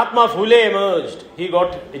 Mahatma Phule emerged. He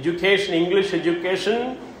got education, English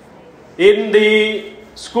education, in the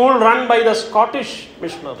school run by the Scottish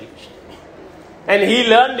missionaries. And he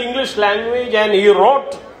learned English language, and he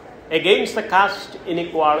wrote against the caste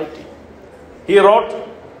inequality. He wrote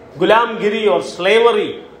Gulamgiri, or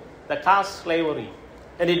slavery, the caste slavery.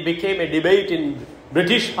 And it became a debate in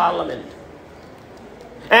British Parliament.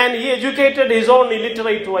 And he educated his own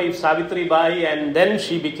illiterate wife, Savitribai, and then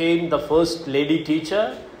she became the first lady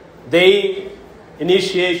teacher. They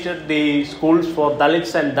initiated the schools for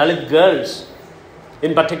Dalits and Dalit girls,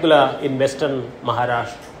 in particular in Western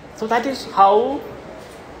Maharashtra. So that is how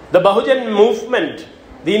the Bahujan movement,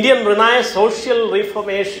 the Indian Renaissance social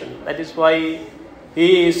reformation, that is why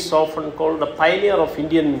he is often called the pioneer of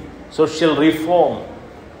Indian social reform.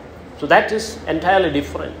 So that is entirely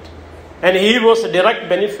different. And he was a direct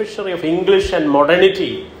beneficiary of English and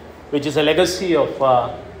modernity, which is a legacy of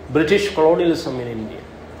British colonialism in India.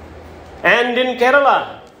 And in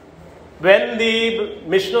Kerala, when the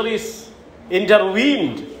missionaries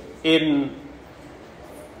intervened in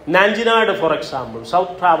Nanjinad, for example,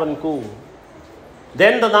 South Travancore,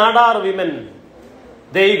 then the Nadar women,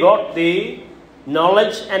 they got the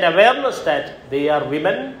knowledge and awareness that they are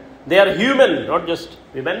women, they are human, not just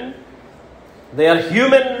women, they are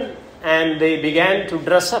human, and they began to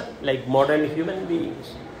dress up like modern human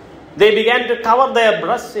beings. They began to cover their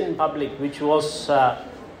breasts in public, which was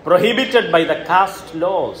prohibited by the caste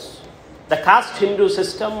laws. The caste Hindu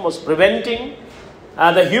system was preventing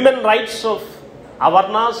the human rights of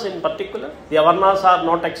Avarnas in particular. The Avarnas are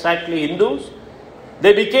not exactly Hindus.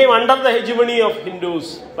 They became under the hegemony of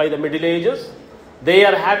Hindus by the Middle Ages. They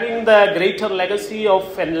are having the greater legacy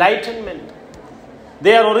of enlightenment.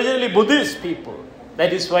 They are originally Buddhist people.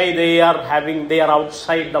 That is why they are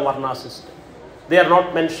outside the Varna system. They are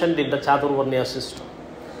not mentioned in the Chaturvarnya system.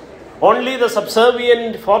 Only the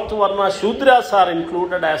subservient fourth Varna, Shudras are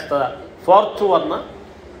included as the fourth Varna.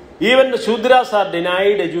 Even the Shudras are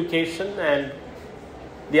denied education and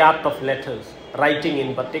the art of letters, writing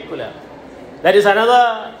in particular. That is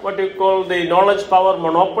another what you call the knowledge power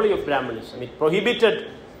monopoly of Brahmanism. It prohibited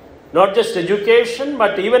not just education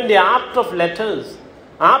but even the art of letters,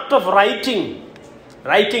 art of writing.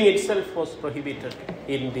 Writing itself was prohibited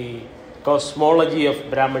in the cosmology of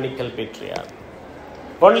Brahmanical patriarchy.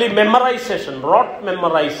 Only memorization, rote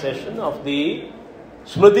memorization of the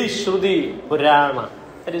Smriti Shruti Purana.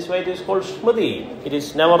 That is why it is called Smriti. It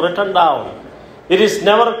is never written down. It is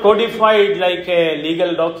never codified like a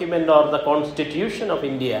legal document or the Constitution of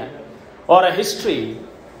India or a history.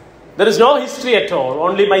 There is no history at all,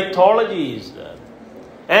 only mythology is there.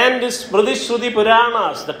 And this Smriti Shruti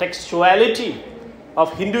Puranas, the textuality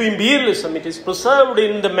of Hindu imperialism, it is preserved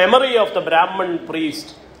in the memory of the Brahman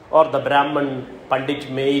priest or the Brahman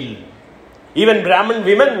Pandit male. Even Brahman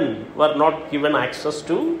women were not given access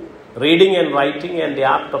to reading and writing and the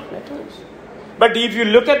art of letters. But if you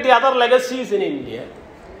look at the other legacies in India,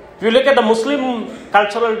 if you look at the Muslim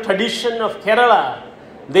cultural tradition of Kerala,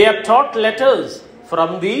 they are taught letters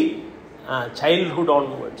from the childhood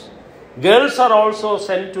onwards. Girls are also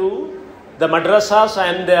sent to the madrasas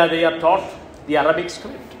and they are taught the Arabic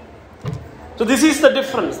script. So this is the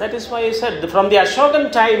difference. That is why I said from the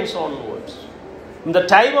Ashokan times onwards, in the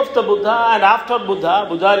time of the Buddha and after Buddha,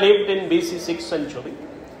 Buddha lived in BC 6th century.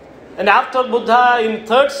 And after Buddha in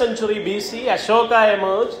 3rd century BC, Ashoka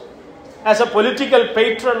emerged as a political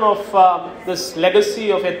patron of this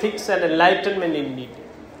legacy of ethics and enlightenment in India.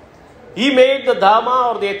 He made the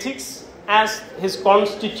Dharma or the ethics as his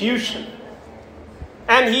constitution.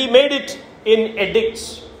 And he made it in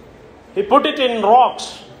edicts. He put it in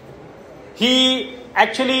rocks. He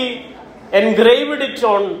actually engraved it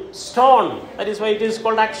on stone. That is why it is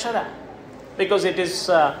called Akshara. Because it is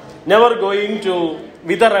never going to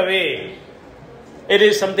wither away. It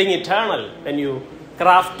is something eternal. When you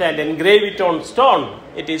craft and engrave it on stone,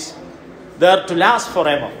 it is there to last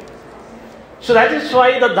forever. So that is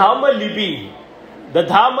why the Dharma Lipi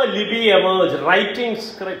emerged, writing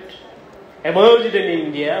script emerged in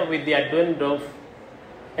India with the advent of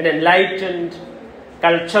an enlightened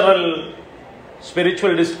cultural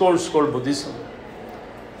spiritual discourse called Buddhism.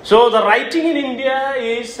 So the writing in India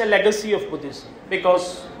is a legacy of Buddhism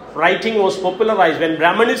because writing was popularized when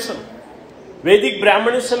Brahmanism, Vedic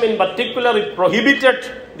Brahmanism in particular, it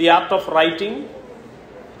prohibited the art of writing.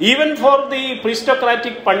 Even for the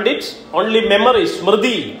aristocratic Pandits, only memory,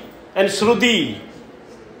 Smriti and Shruti,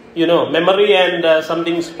 memory and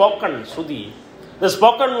something spoken, Shruti. The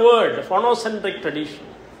spoken word, phonocentric tradition,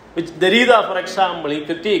 which Derrida, for example, he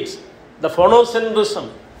critiques the phonocentrism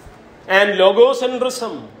and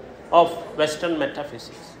logocentrism of Western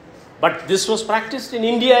metaphysics. But this was practiced in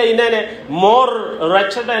India in a more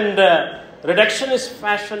wretched and reductionist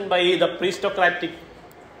fashion by the aristocratic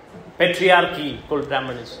patriarchy called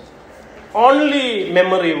Brahmanism. Only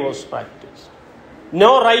memory was practiced.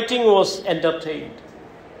 No writing was entertained.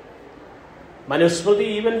 Manusmriti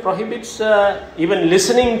even prohibits even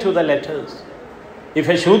listening to the letters. If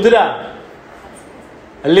a Shudra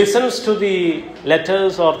listens to the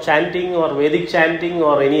letters or chanting or Vedic chanting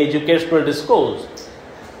or any educational discourse,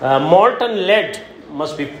 molten lead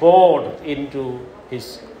must be poured into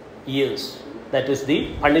his ears. That is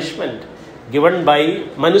the punishment given by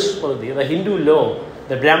Manusmriti, the Hindu law,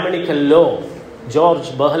 the Brahmanical law.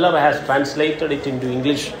 George Bahler has translated it into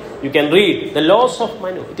English. You can read the laws of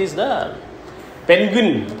Manu. It is there.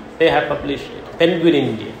 Penguin, they have published it. Penguin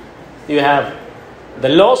India. You have the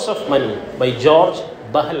laws of Manu by George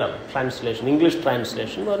Bahler translation, English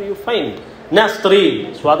translation, where you find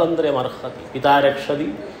Nastri Swadandre Marhati, Pita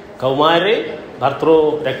Rakshadi, Kaumare,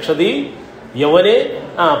 Bhartro Rakshadi, Yavane,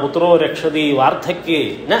 Putro Rakshadi,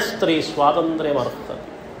 Vardhake, Nastri Swadandre Marhati.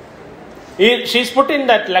 She is put in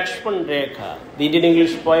that Lakshman Rekha. The Indian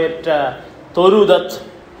English poet Toru Dutt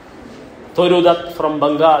from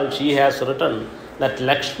Bengal, she has written that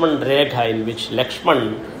Lakshman Rekha, in which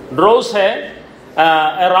Lakshman draws her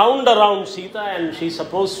around Sita and she is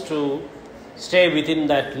supposed to stay within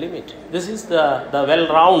that limit. This is the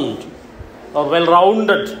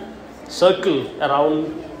well-rounded circle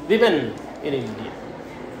around women in India.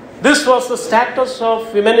 This was the status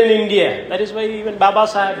of women in India. That is why even Baba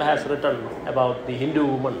Sahib has written about the Hindu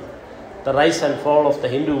woman, the rise and fall of the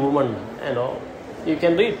Hindu woman and all. You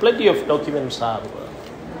can read, plenty of documents are there.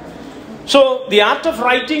 So the art of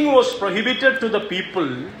writing was prohibited to the people,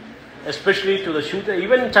 especially to the Shudra,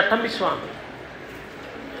 even Chattambi Swami.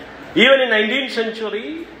 Even in 19th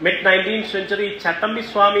century, mid-19th century, Chattambi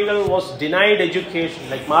Swamigal was denied education,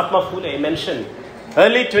 like Mahatma Phule mentioned.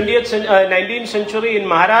 Early 19th century in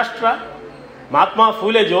Maharashtra, Mahatma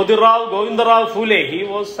Phule, Jyotirao Govindarao Phule, he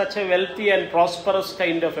was such a wealthy and prosperous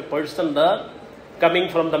kind of a person there, coming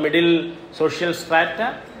from the middle social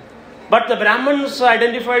strata. But the Brahmins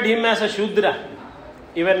identified him as a Shudra.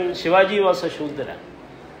 Even Shivaji was a Shudra.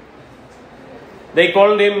 They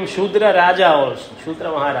called him Shudra Raja also,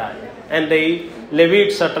 Shudra Maharaj. And they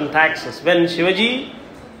levied certain taxes. When Shivaji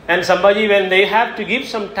and Sambhaji, when they have to give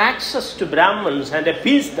some taxes to Brahmins and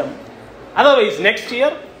appease them, otherwise next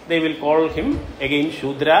year they will call him again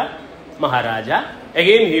Shudra Maharaja.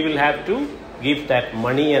 Again he will have to give that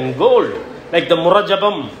money and gold. Like the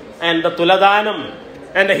Murajabam and the Tuladanam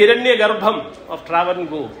and the Hiranya Garbham of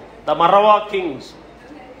Travancore, the Marava kings.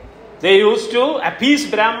 They used to appease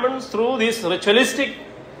Brahmins through these ritualistic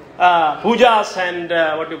pujas and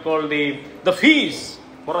the fees,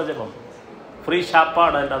 Murajabam, free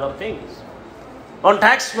shapad and other things. On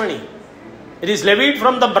tax money, it is levied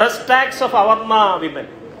from the breast tax of Avarna women.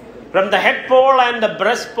 From the head pole and the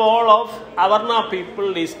breast pole of Avarna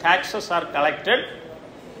people, these taxes are collected.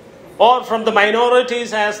 Or from the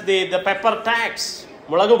minorities as the pepper tax,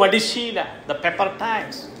 Mulagu Madishila, the pepper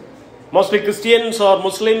tax. Mostly Christians or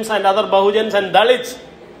Muslims and other Bahujans and Dalits,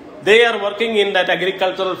 they are working in that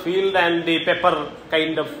agricultural field and the pepper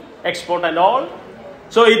kind of export and all.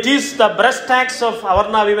 So it is the breast tax of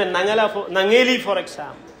Avarna women, Nangeli for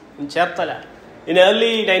example, in Chertala. In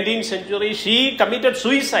early 19th century, she committed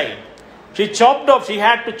suicide. She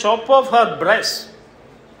had to chop off her breast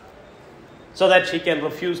so that she can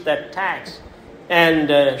refuse that tax.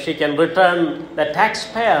 And she can return the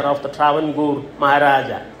taxpayer of the Travancore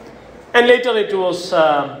Maharaja. And later it was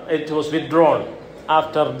withdrawn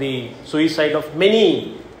after the suicide of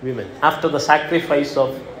many women, after the sacrifice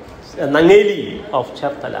of Nangeli of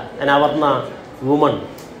Chertala, an Avarna woman,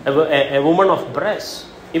 a woman of breast.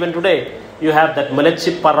 Even today, you have that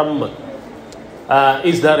Malachi Param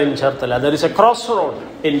is there in Chertala. There is a crossroad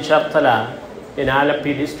in Chertala in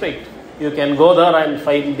Alapi district. You can go there and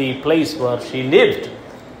find the place where she lived.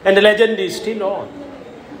 And the legend is still on.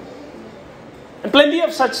 And plenty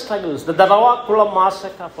of such struggles. The Daravakulam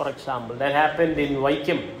massacre, for example, that happened in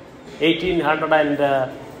Vaikim, 1809.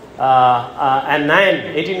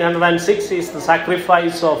 1806 is the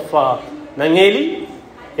sacrifice of Nangeli.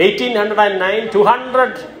 1809,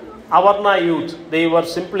 200 Avarna youth, they were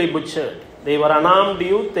simply butchered. They were unarmed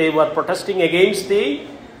youth. They were protesting against the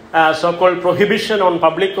so-called prohibition on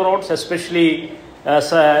public roads, especially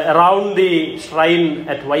around the shrine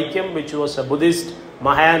at Vaikim, which was a Buddhist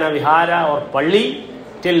Mahayana Vihara or Palli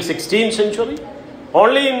till 16th century.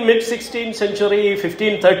 Only in mid-16th century,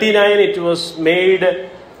 1539, it was made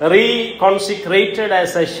reconsecrated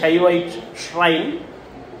as a Shaivite shrine.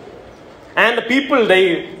 And the people,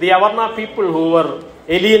 the Avarna people who were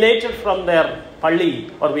alienated from their Palli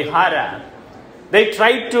or Vihara, they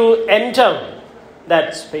tried to enter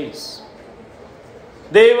that space.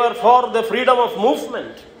 They were for the freedom of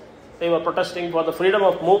movement. They were protesting for the freedom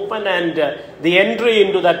of movement and the entry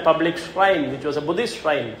into that public shrine, which was a Buddhist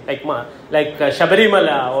shrine, like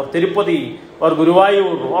Shabarimala or Tirupati or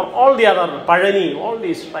Guruvayur or all the other, Pazhani, all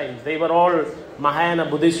these shrines. They were all Mahayana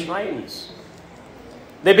Buddhist shrines.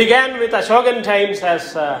 They began with Ashokan times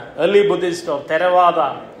as early Buddhist or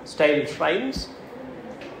Theravada style shrines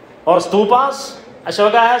or stupas.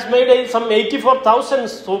 Ashoka has made some 84,000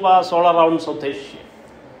 stupas all around South Asia.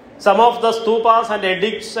 Some of the stupas and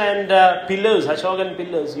edicts and pillars, Ashokan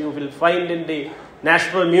pillars, you will find in the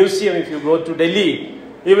National Museum if you go to Delhi.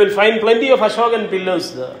 You will find plenty of Ashokan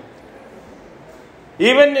pillars there.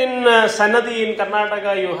 Even in Sanadi in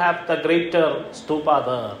Karnataka, you have the greater stupa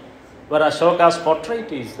there, where Ashoka's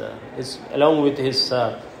portrait is there, along with his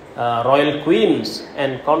royal queens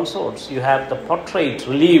and consorts. You have the portrait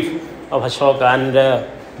relief of Ashoka, and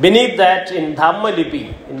beneath that in Dhamma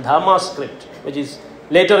Lipi, in Dhamma script, which is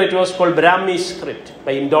later it was called Brahmi script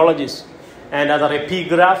by Indologists and other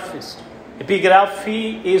epigraphists.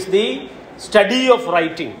 Epigraphy is the study of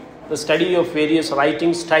writing, the study of various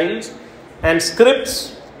writing styles and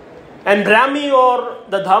scripts. And Brahmi or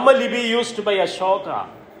the Dhamma Lipi used by Ashoka,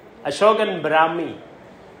 Ashokan Brahmi,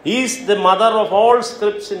 is the mother of all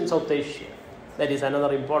scripts in South Asia. That is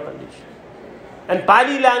another important issue. And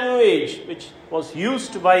Pali language, which was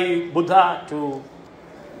used by Buddha to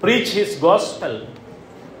preach his gospel,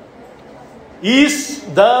 is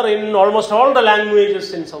there in almost all the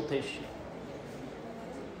languages in South Asia.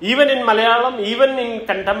 Even in Malayalam, even in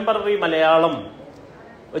contemporary Malayalam,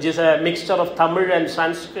 which is a mixture of Tamil and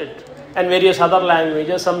Sanskrit and various other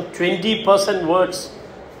languages, some 20% words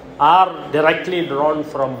are directly drawn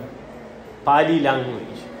from Pali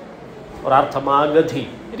language or Arthamagadhi.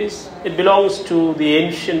 It belongs to the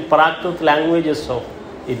ancient Prakrit languages of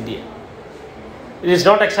India. It is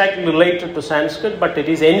not exactly related to Sanskrit, but it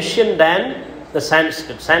is ancient than the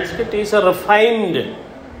Sanskrit. Sanskrit is a refined,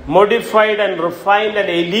 modified and refined and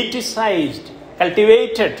eliticized,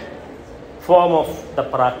 cultivated form of the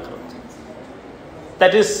Prakrit.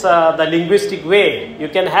 That is the linguistic way. You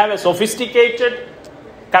can have a sophisticated,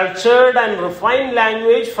 cultured and refined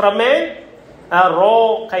language from a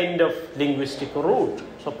raw kind of linguistic root.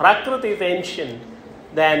 So Prakrit is ancient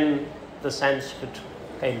than the Sanskrit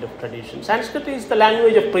kind of tradition. Sanskrit is the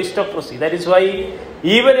language of priestocracy. That is why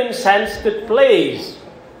even in Sanskrit plays,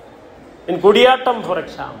 in Kudiyattam for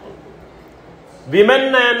example,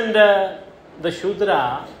 women and the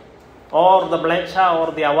Shudra or the Mleccha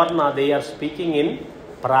or the Avarna, they are speaking in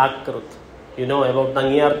Prakrit. You know about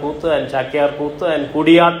Nangiyar Kuthu and Chakyar Kuthu and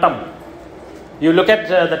Kudiyattam. You look at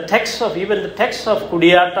the text of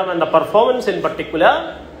Kudiyattam and the performance in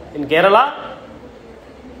particular in Kerala,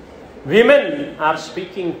 women are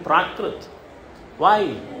speaking Prakrit.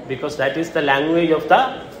 Why? Because that is the language of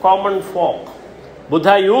the common folk.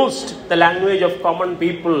 Buddha used the language of common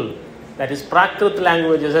people, that is Prakrit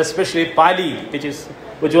languages, especially Pali,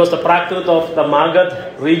 which was the Prakrit of the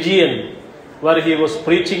Magad region, where he was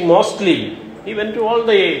preaching mostly. He went to all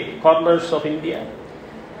the corners of India.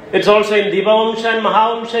 It's also in Divavamsha and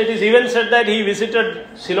Mahavamsha, it is even said that he visited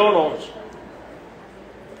Ceylon also.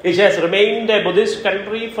 It has remained a Buddhist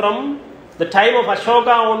country from the time of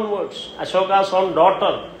Ashoka onwards. Ashoka's own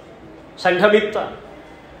daughter, Sanghamitra.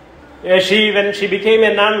 When she became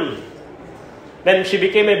a nun, when she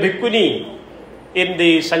became a bhikkhuni in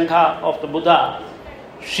the Sangha of the Buddha,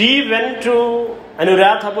 she went to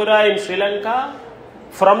Anuradhapura in Sri Lanka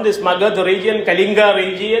from this Magad region, Kalinga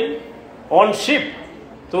region, on ship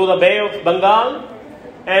through the Bay of Bengal,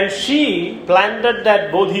 and she planted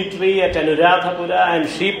that Bodhi tree at Anuradhapura and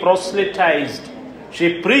she proselytized.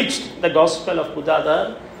 She preached the gospel of Buddha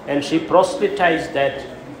there and she proselytized that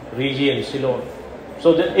region, Ceylon.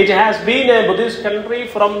 So it has been a Buddhist country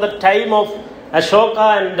from the time of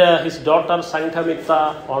Ashoka and his daughter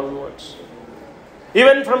Sanghamitra onwards.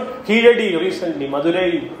 Even from Kiradi recently,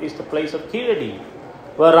 Madurai is the place of Kiradi,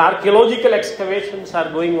 where archaeological excavations are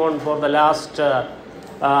going on for the last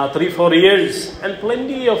 3-4 years, and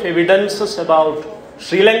plenty of evidences about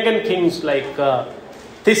Sri Lankan kings like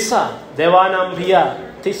Tissa,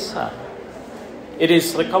 Devanambiya Tissa. It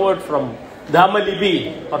is recovered from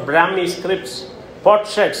Dhamalipi or Brahmi scripts,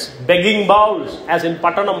 potsherds, begging bowls, as in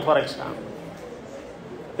Pattanam for example.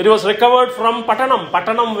 It was recovered from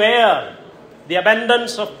Pattanam where the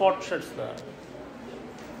abundance of potsherds there.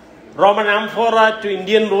 Roman amphora to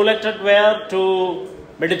Indian roulette ware to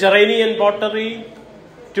Mediterranean pottery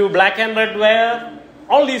to black and red ware.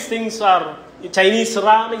 All these things are Chinese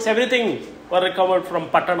ceramics, everything were recovered from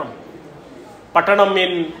Pattanam. Pattanam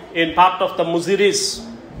in part of the Muziris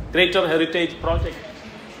Greater Heritage Project.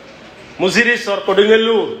 Muziris or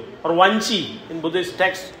Kodungalur or Vanchi in Buddhist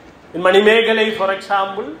text. In Manimegalai for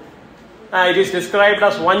example, it is described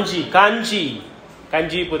as Vanchi, Kanchi,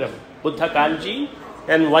 Kanjipuram, Buddha Kanchi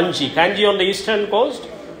and Vanchi. Kanchi on the eastern coast,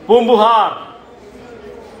 Pumbuhar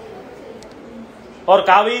or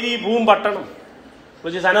Kaveri Boompattanam,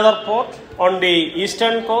 which is another port on the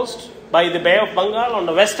eastern coast by the Bay of Bengal. On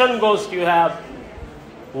the western coast you have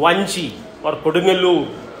Vanchi or Kodungalur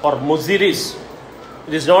or Muziris.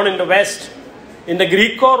 It is known in the west, in the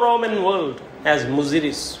Greco-Roman world as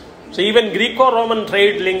Muziris. So even Greco-Roman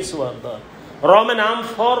trade links were there. Roman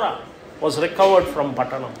amphora was recovered from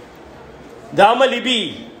Pattanam.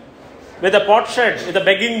 Dhamalipi with a potsherd, with a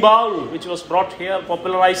begging bowl, which was brought here,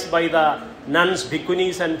 popularized by the nuns,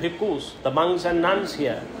 bhikkhunis and bhikkhus, the monks and nuns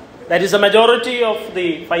here. That is the majority of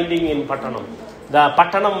the finding in Pattanam. The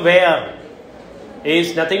Pattanam ware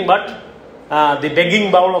is nothing but the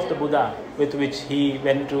begging bowl of the Buddha with which he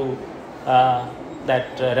went to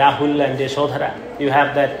that Rahul and Yashodhara. You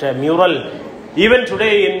have that mural. Even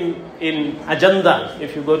today in Ajanta,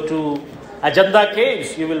 if you go to Ajanta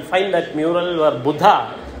caves, you will find that mural where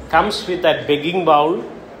Buddha comes with that begging bowl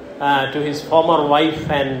to his former wife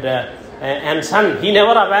and son. He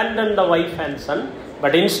never abandoned the wife and son,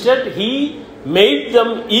 but instead he made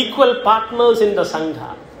them equal partners in the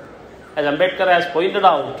Sangha. As Ambedkar has pointed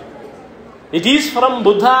out, it is from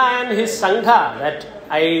Buddha and his Sangha that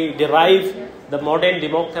I derive the modern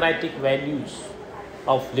democratic values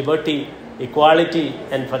of liberty, equality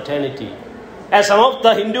and fraternity. As some of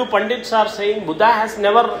the Hindu Pandits are saying, Buddha has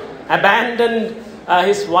never abandoned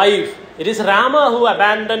his wife. It is Rama who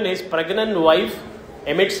abandoned his pregnant wife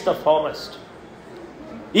amidst the forest.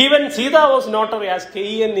 Even Sita was notary, as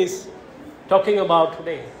KEN is talking about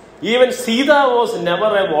today. Even Sita was never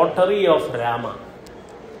a votary of Rama.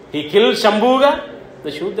 He killed Shambhuga,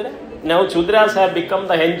 the Shudra. Now Shudras have become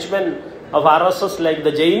the henchmen of RSS like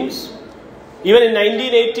the Jains. Even in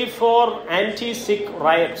 1984, anti-Sikh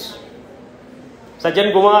riots,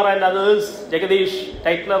 Sajjan Kumar and others, Jagadish,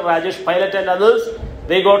 Titler, Rajesh Pilot and others,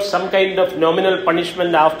 they got some kind of nominal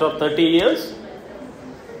punishment after 30 years.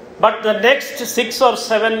 But the next 6 or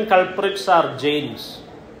 7 culprits are Jains.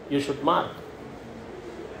 You should mark.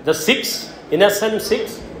 The 6, innocent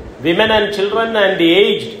 6, women and children and the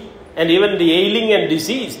aged and even the ailing and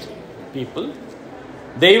diseased people,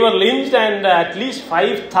 they were lynched, and at least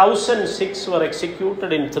 5,000 Sikhs were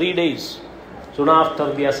executed in 3 days, soon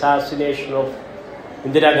after the assassination of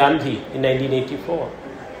Indira Gandhi in 1984.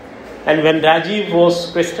 And when Rajiv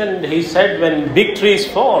was questioned, he said, when big trees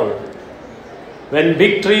fall,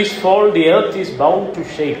 the earth is bound to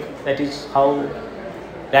shake. That is how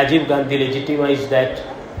Rajiv Gandhi legitimized that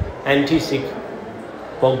anti-Sikh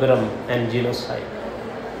pogrom and genocide.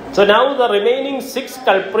 So now the remaining 6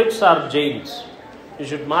 culprits are Jains. You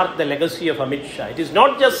should mark the legacy of Amit Shah. It is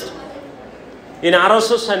not just in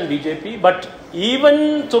RSS and BJP, but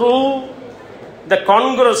even through the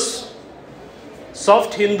Congress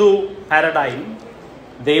soft Hindu paradigm,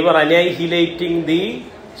 they were annihilating the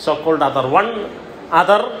so-called other. One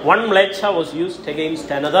mlecha was used against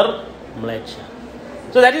another mlecha.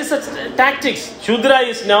 So that is the tactics. Shudra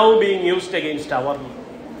is now being used against Avarna.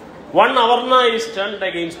 One Avarna is turned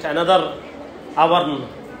against another Avarna.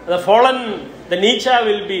 The fallen, the Nicha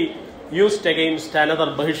will be used against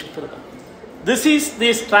another Bahishkrita. This is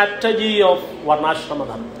the strategy of Varnashrama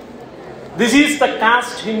Dharma. This is the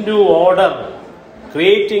caste Hindu order,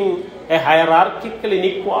 creating a hierarchical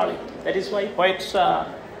inequality. That is why poets are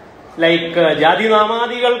like Jadi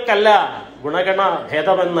Namadigal Kalla, Gunagana,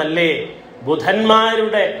 Bhedavannalle,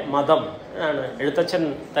 Budhanmarude Madam,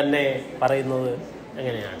 Edutachan Tane Parainu.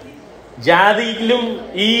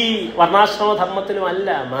 Jadilum E Varnashrama Dharmatilum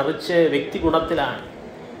Alla, Mariche, Victi Gunatilan,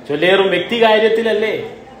 Cholerum Victi Gairetilale,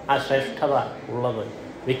 Ashrashtava, Ulavan,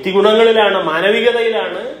 Victi Gunangalana,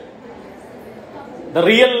 Manavigadilana. The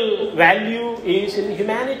real value is in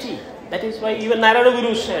humanity. That is why even Narada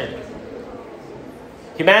Guru said,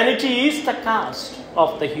 humanity is the caste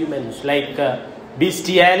of the humans, like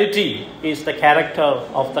bestiality is the character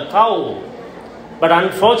of the cow. But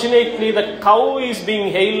unfortunately, the cow is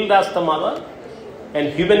being hailed as the mother,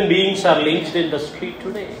 and human beings are lynched in the street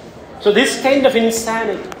today. So this kind of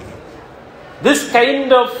insanity, this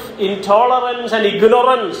kind of intolerance and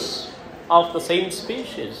ignorance of the same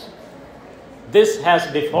species, this has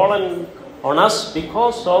befallen on us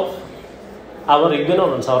because of our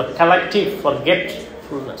ignorance, our collective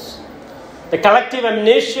forgetfulness. The collective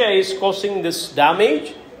amnesia is causing this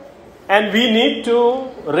damage, and we need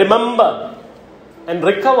to remember and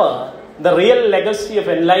recover the real legacy of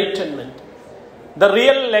enlightenment, the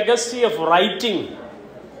real legacy of writing,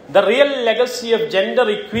 the real legacy of gender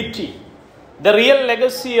equity, the real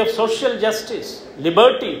legacy of social justice,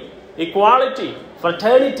 liberty, equality,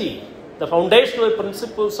 fraternity, the foundational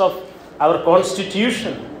principles of our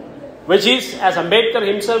constitution, which is, as Ambedkar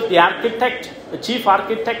himself, the architect, the chief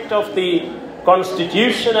architect of the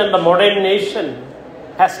constitution and the modern nation,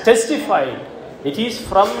 has testified. It is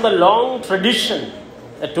from the long tradition,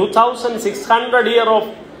 the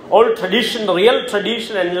 2,600-year-old tradition, the real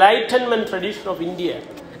tradition, enlightenment tradition of India,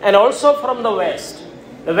 and also from the West.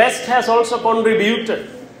 The West has also contributed.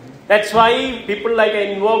 That's why people like,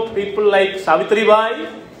 I invoked people like Savitribai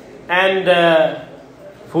and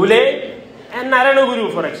Phule and Narayana Guru,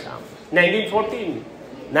 for example. 1914,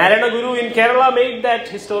 Narayana Guru in Kerala made that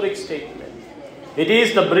historic statement. It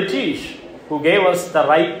is the British who gave us the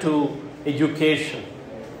right to education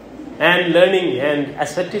and learning and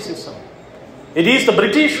asceticism. It is the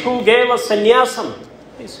British who gave us sannyasam,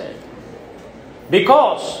 he said.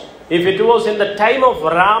 Because if it was in the time of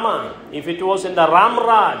Rama, if it was in the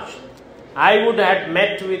Ramraj, I would have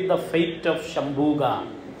met with the fate of Shambhuga,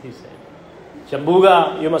 he said.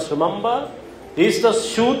 Shambhuga, you must remember, is the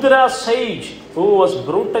Shudra sage who was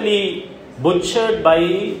brutally butchered by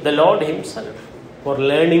the Lord himself for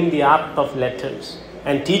learning the art of letters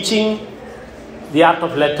and teaching the art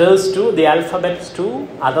of letters to the alphabets to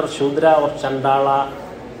other Shudra or Chandala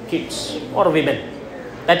kids or women.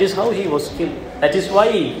 That is how he was killed. That is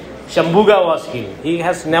why Shambhuga was killed. He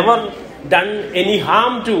has never done any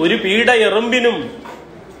harm to Uri Pida Yerumbinum.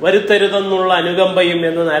 Varutharudannulla Anugambayum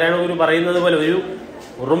ennu Narayana Guru പറയുന്നത് പോലെ ഒരു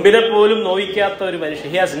ഉറുമ്പിനെ പോലും നോവിക്കാത്ത ഒരു മനുഷ്യൻ.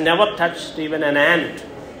 He has never touched even an ant.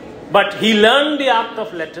 But he learned the art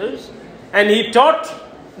of letters and he taught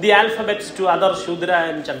the alphabets to other Shudra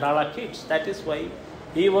and Chandala kids. That is why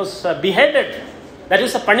he was beheaded. That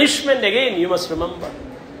is a punishment again, you must remember.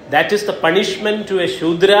 That is the punishment to a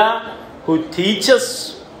Shudra who teaches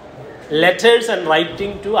letters and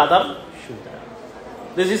writing to other Shudra.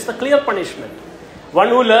 This is the clear punishment. One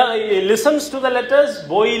who listens to the letters,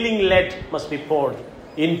 boiling lead must be poured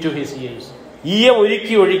into his ears. ഈയം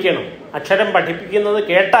ഒരുക്കി ഒഴിക്കണം. അക്ഷരം പഠിപ്പിക്കുന്നത്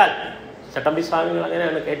കേട്ടാൽ ചട്ടമ്പി സ്വാമികൾ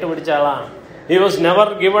അങ്ങനെയാണ് കേട്ടുപിടിച്ച ആളാണ്. He was never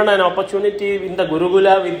given an opportunity in the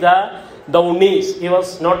Gurukula with the unnis. He was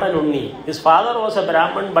not an unni. His father was a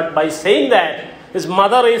Brahman, but by saying that his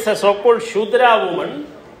mother is a so-called Shudra woman,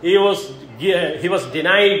 he was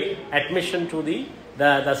denied admission to the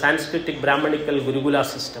Sanskritic Brahmanical Gurukula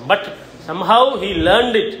system. But somehow he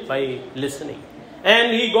learned it by listening. And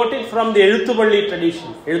he got it from the Eluthuvalli tradition.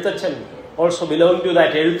 Eluthuthachan also belonged to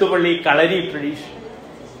that Eluthuvalli Kalari tradition.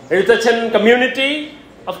 Eluthuthachan community,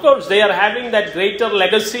 of course, they are having that greater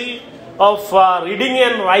legacy of reading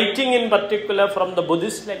and writing in particular from the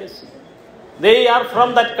Buddhist legacy. They are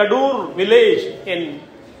from that Kadur village in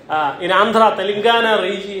Andhra, Telangana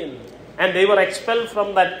region. And they were expelled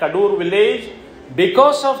from that Kadur village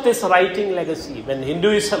because of this writing legacy. When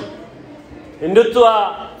Hindutva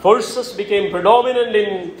forces became predominant in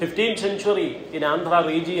 15th century in Andhra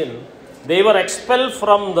region, they were expelled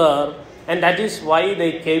from there, and that is why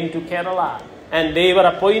they came to Kerala. And they were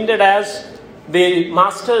appointed as the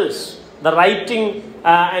masters, the writing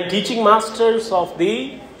and teaching masters of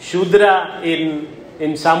the Shudra in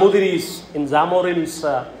Samudri's, in Zamorin's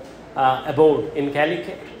abode in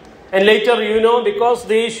Calicut. And later, because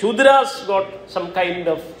the Shudras got some kind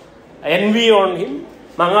of envy on him,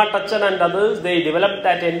 Tunchathezhuthachan and others, they developed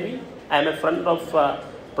that envy. I am a friend of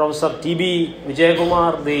Professor T.B.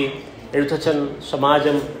 Vijaykumar, the Eluthuthachan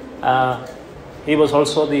Samajam. He was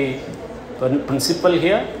also the principal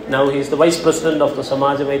here. Now he is the vice president of the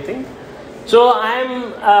Samajam, I think. So I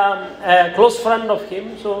am a close friend of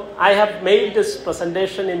him. So I have made this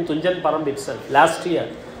presentation in Tunjan Paramb itself. Last year,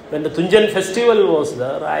 when the Tunjan festival was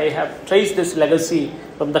there, I have traced this legacy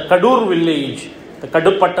from the Kadur village, the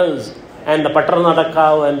Kadupattas, and the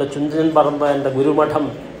Patranadakav, and the Tunjan Paramba, and the Guru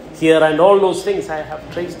Matham here, and all those things. I have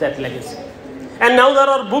traced that legacy. And now there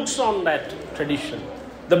are books on that tradition,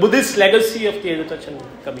 the Buddhist legacy of the Eluthuthachan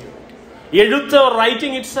community. Elutha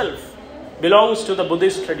writing itself belongs to the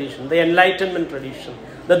Buddhist tradition, the Enlightenment tradition,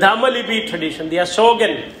 the Dhamalipi tradition, the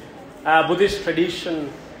Ashokan Buddhist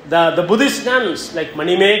tradition, the Buddhist nuns like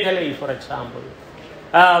Manimekhalai, for example,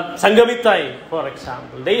 Sangamitai, for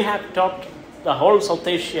example. They have taught the whole South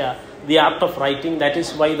Asia the art of writing. That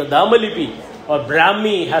is why the Dhamalipi or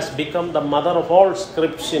Brahmi has become the mother of all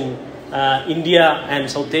scripts in India and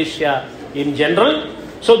South Asia in general.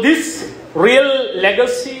 So this real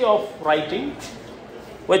legacy of writing,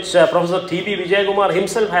 which Professor T.B. Vijaykumar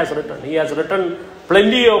himself has written. He has written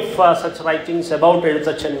plenty of such writings about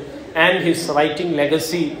Eluthuthachan and his writing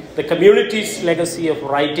legacy, the community's legacy of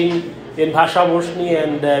writing in Bhasha Bhushni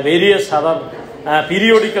and various other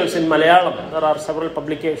periodicals in Malayalam. There are several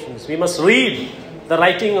publications. We must read the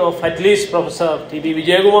writing of at least Professor T.B.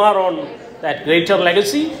 Vijaykumar on that greater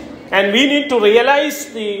legacy. And we need to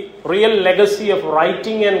realize the real legacy of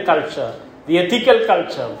writing and culture, the ethical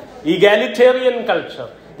culture, egalitarian culture,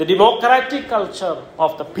 the democratic culture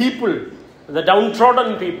of the people, the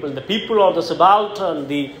downtrodden people, the people of the subaltern,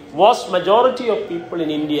 the vast majority of people in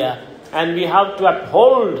India. And we have to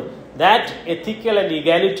uphold that ethical and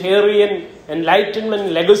egalitarian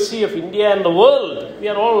enlightenment legacy of India and the world. We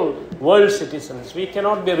are all world citizens. We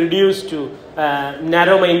cannot be reduced to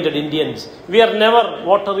narrow-minded Indians. We are never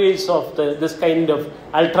votaries of this kind of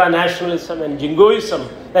ultra-nationalism and jingoism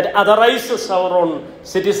that otherizes our own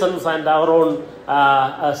citizens and our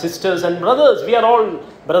own sisters and brothers. We are all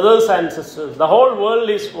brothers and sisters. The whole world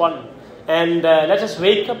is one. And let us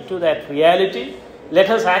wake up to that reality. Let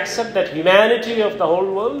us accept that humanity of the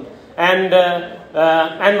whole world and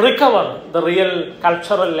recover the real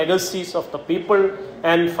cultural legacies of the people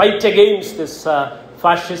and fight against this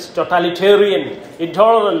fascist totalitarian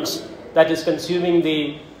intolerance that is consuming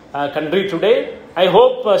the country today. I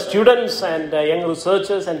hope students and young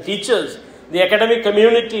researchers and teachers, the academic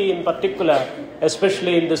community in particular,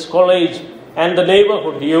 especially in this college and the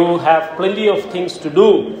neighborhood, you have plenty of things to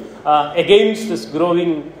do against this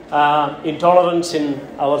growing intolerance in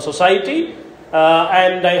our society.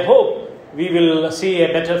 And I hope we will see a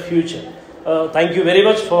better future. Thank you very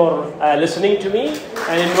much for listening to me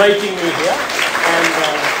and inviting me here. And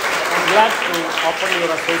I'm glad to open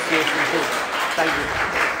your association too. Thank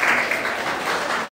you.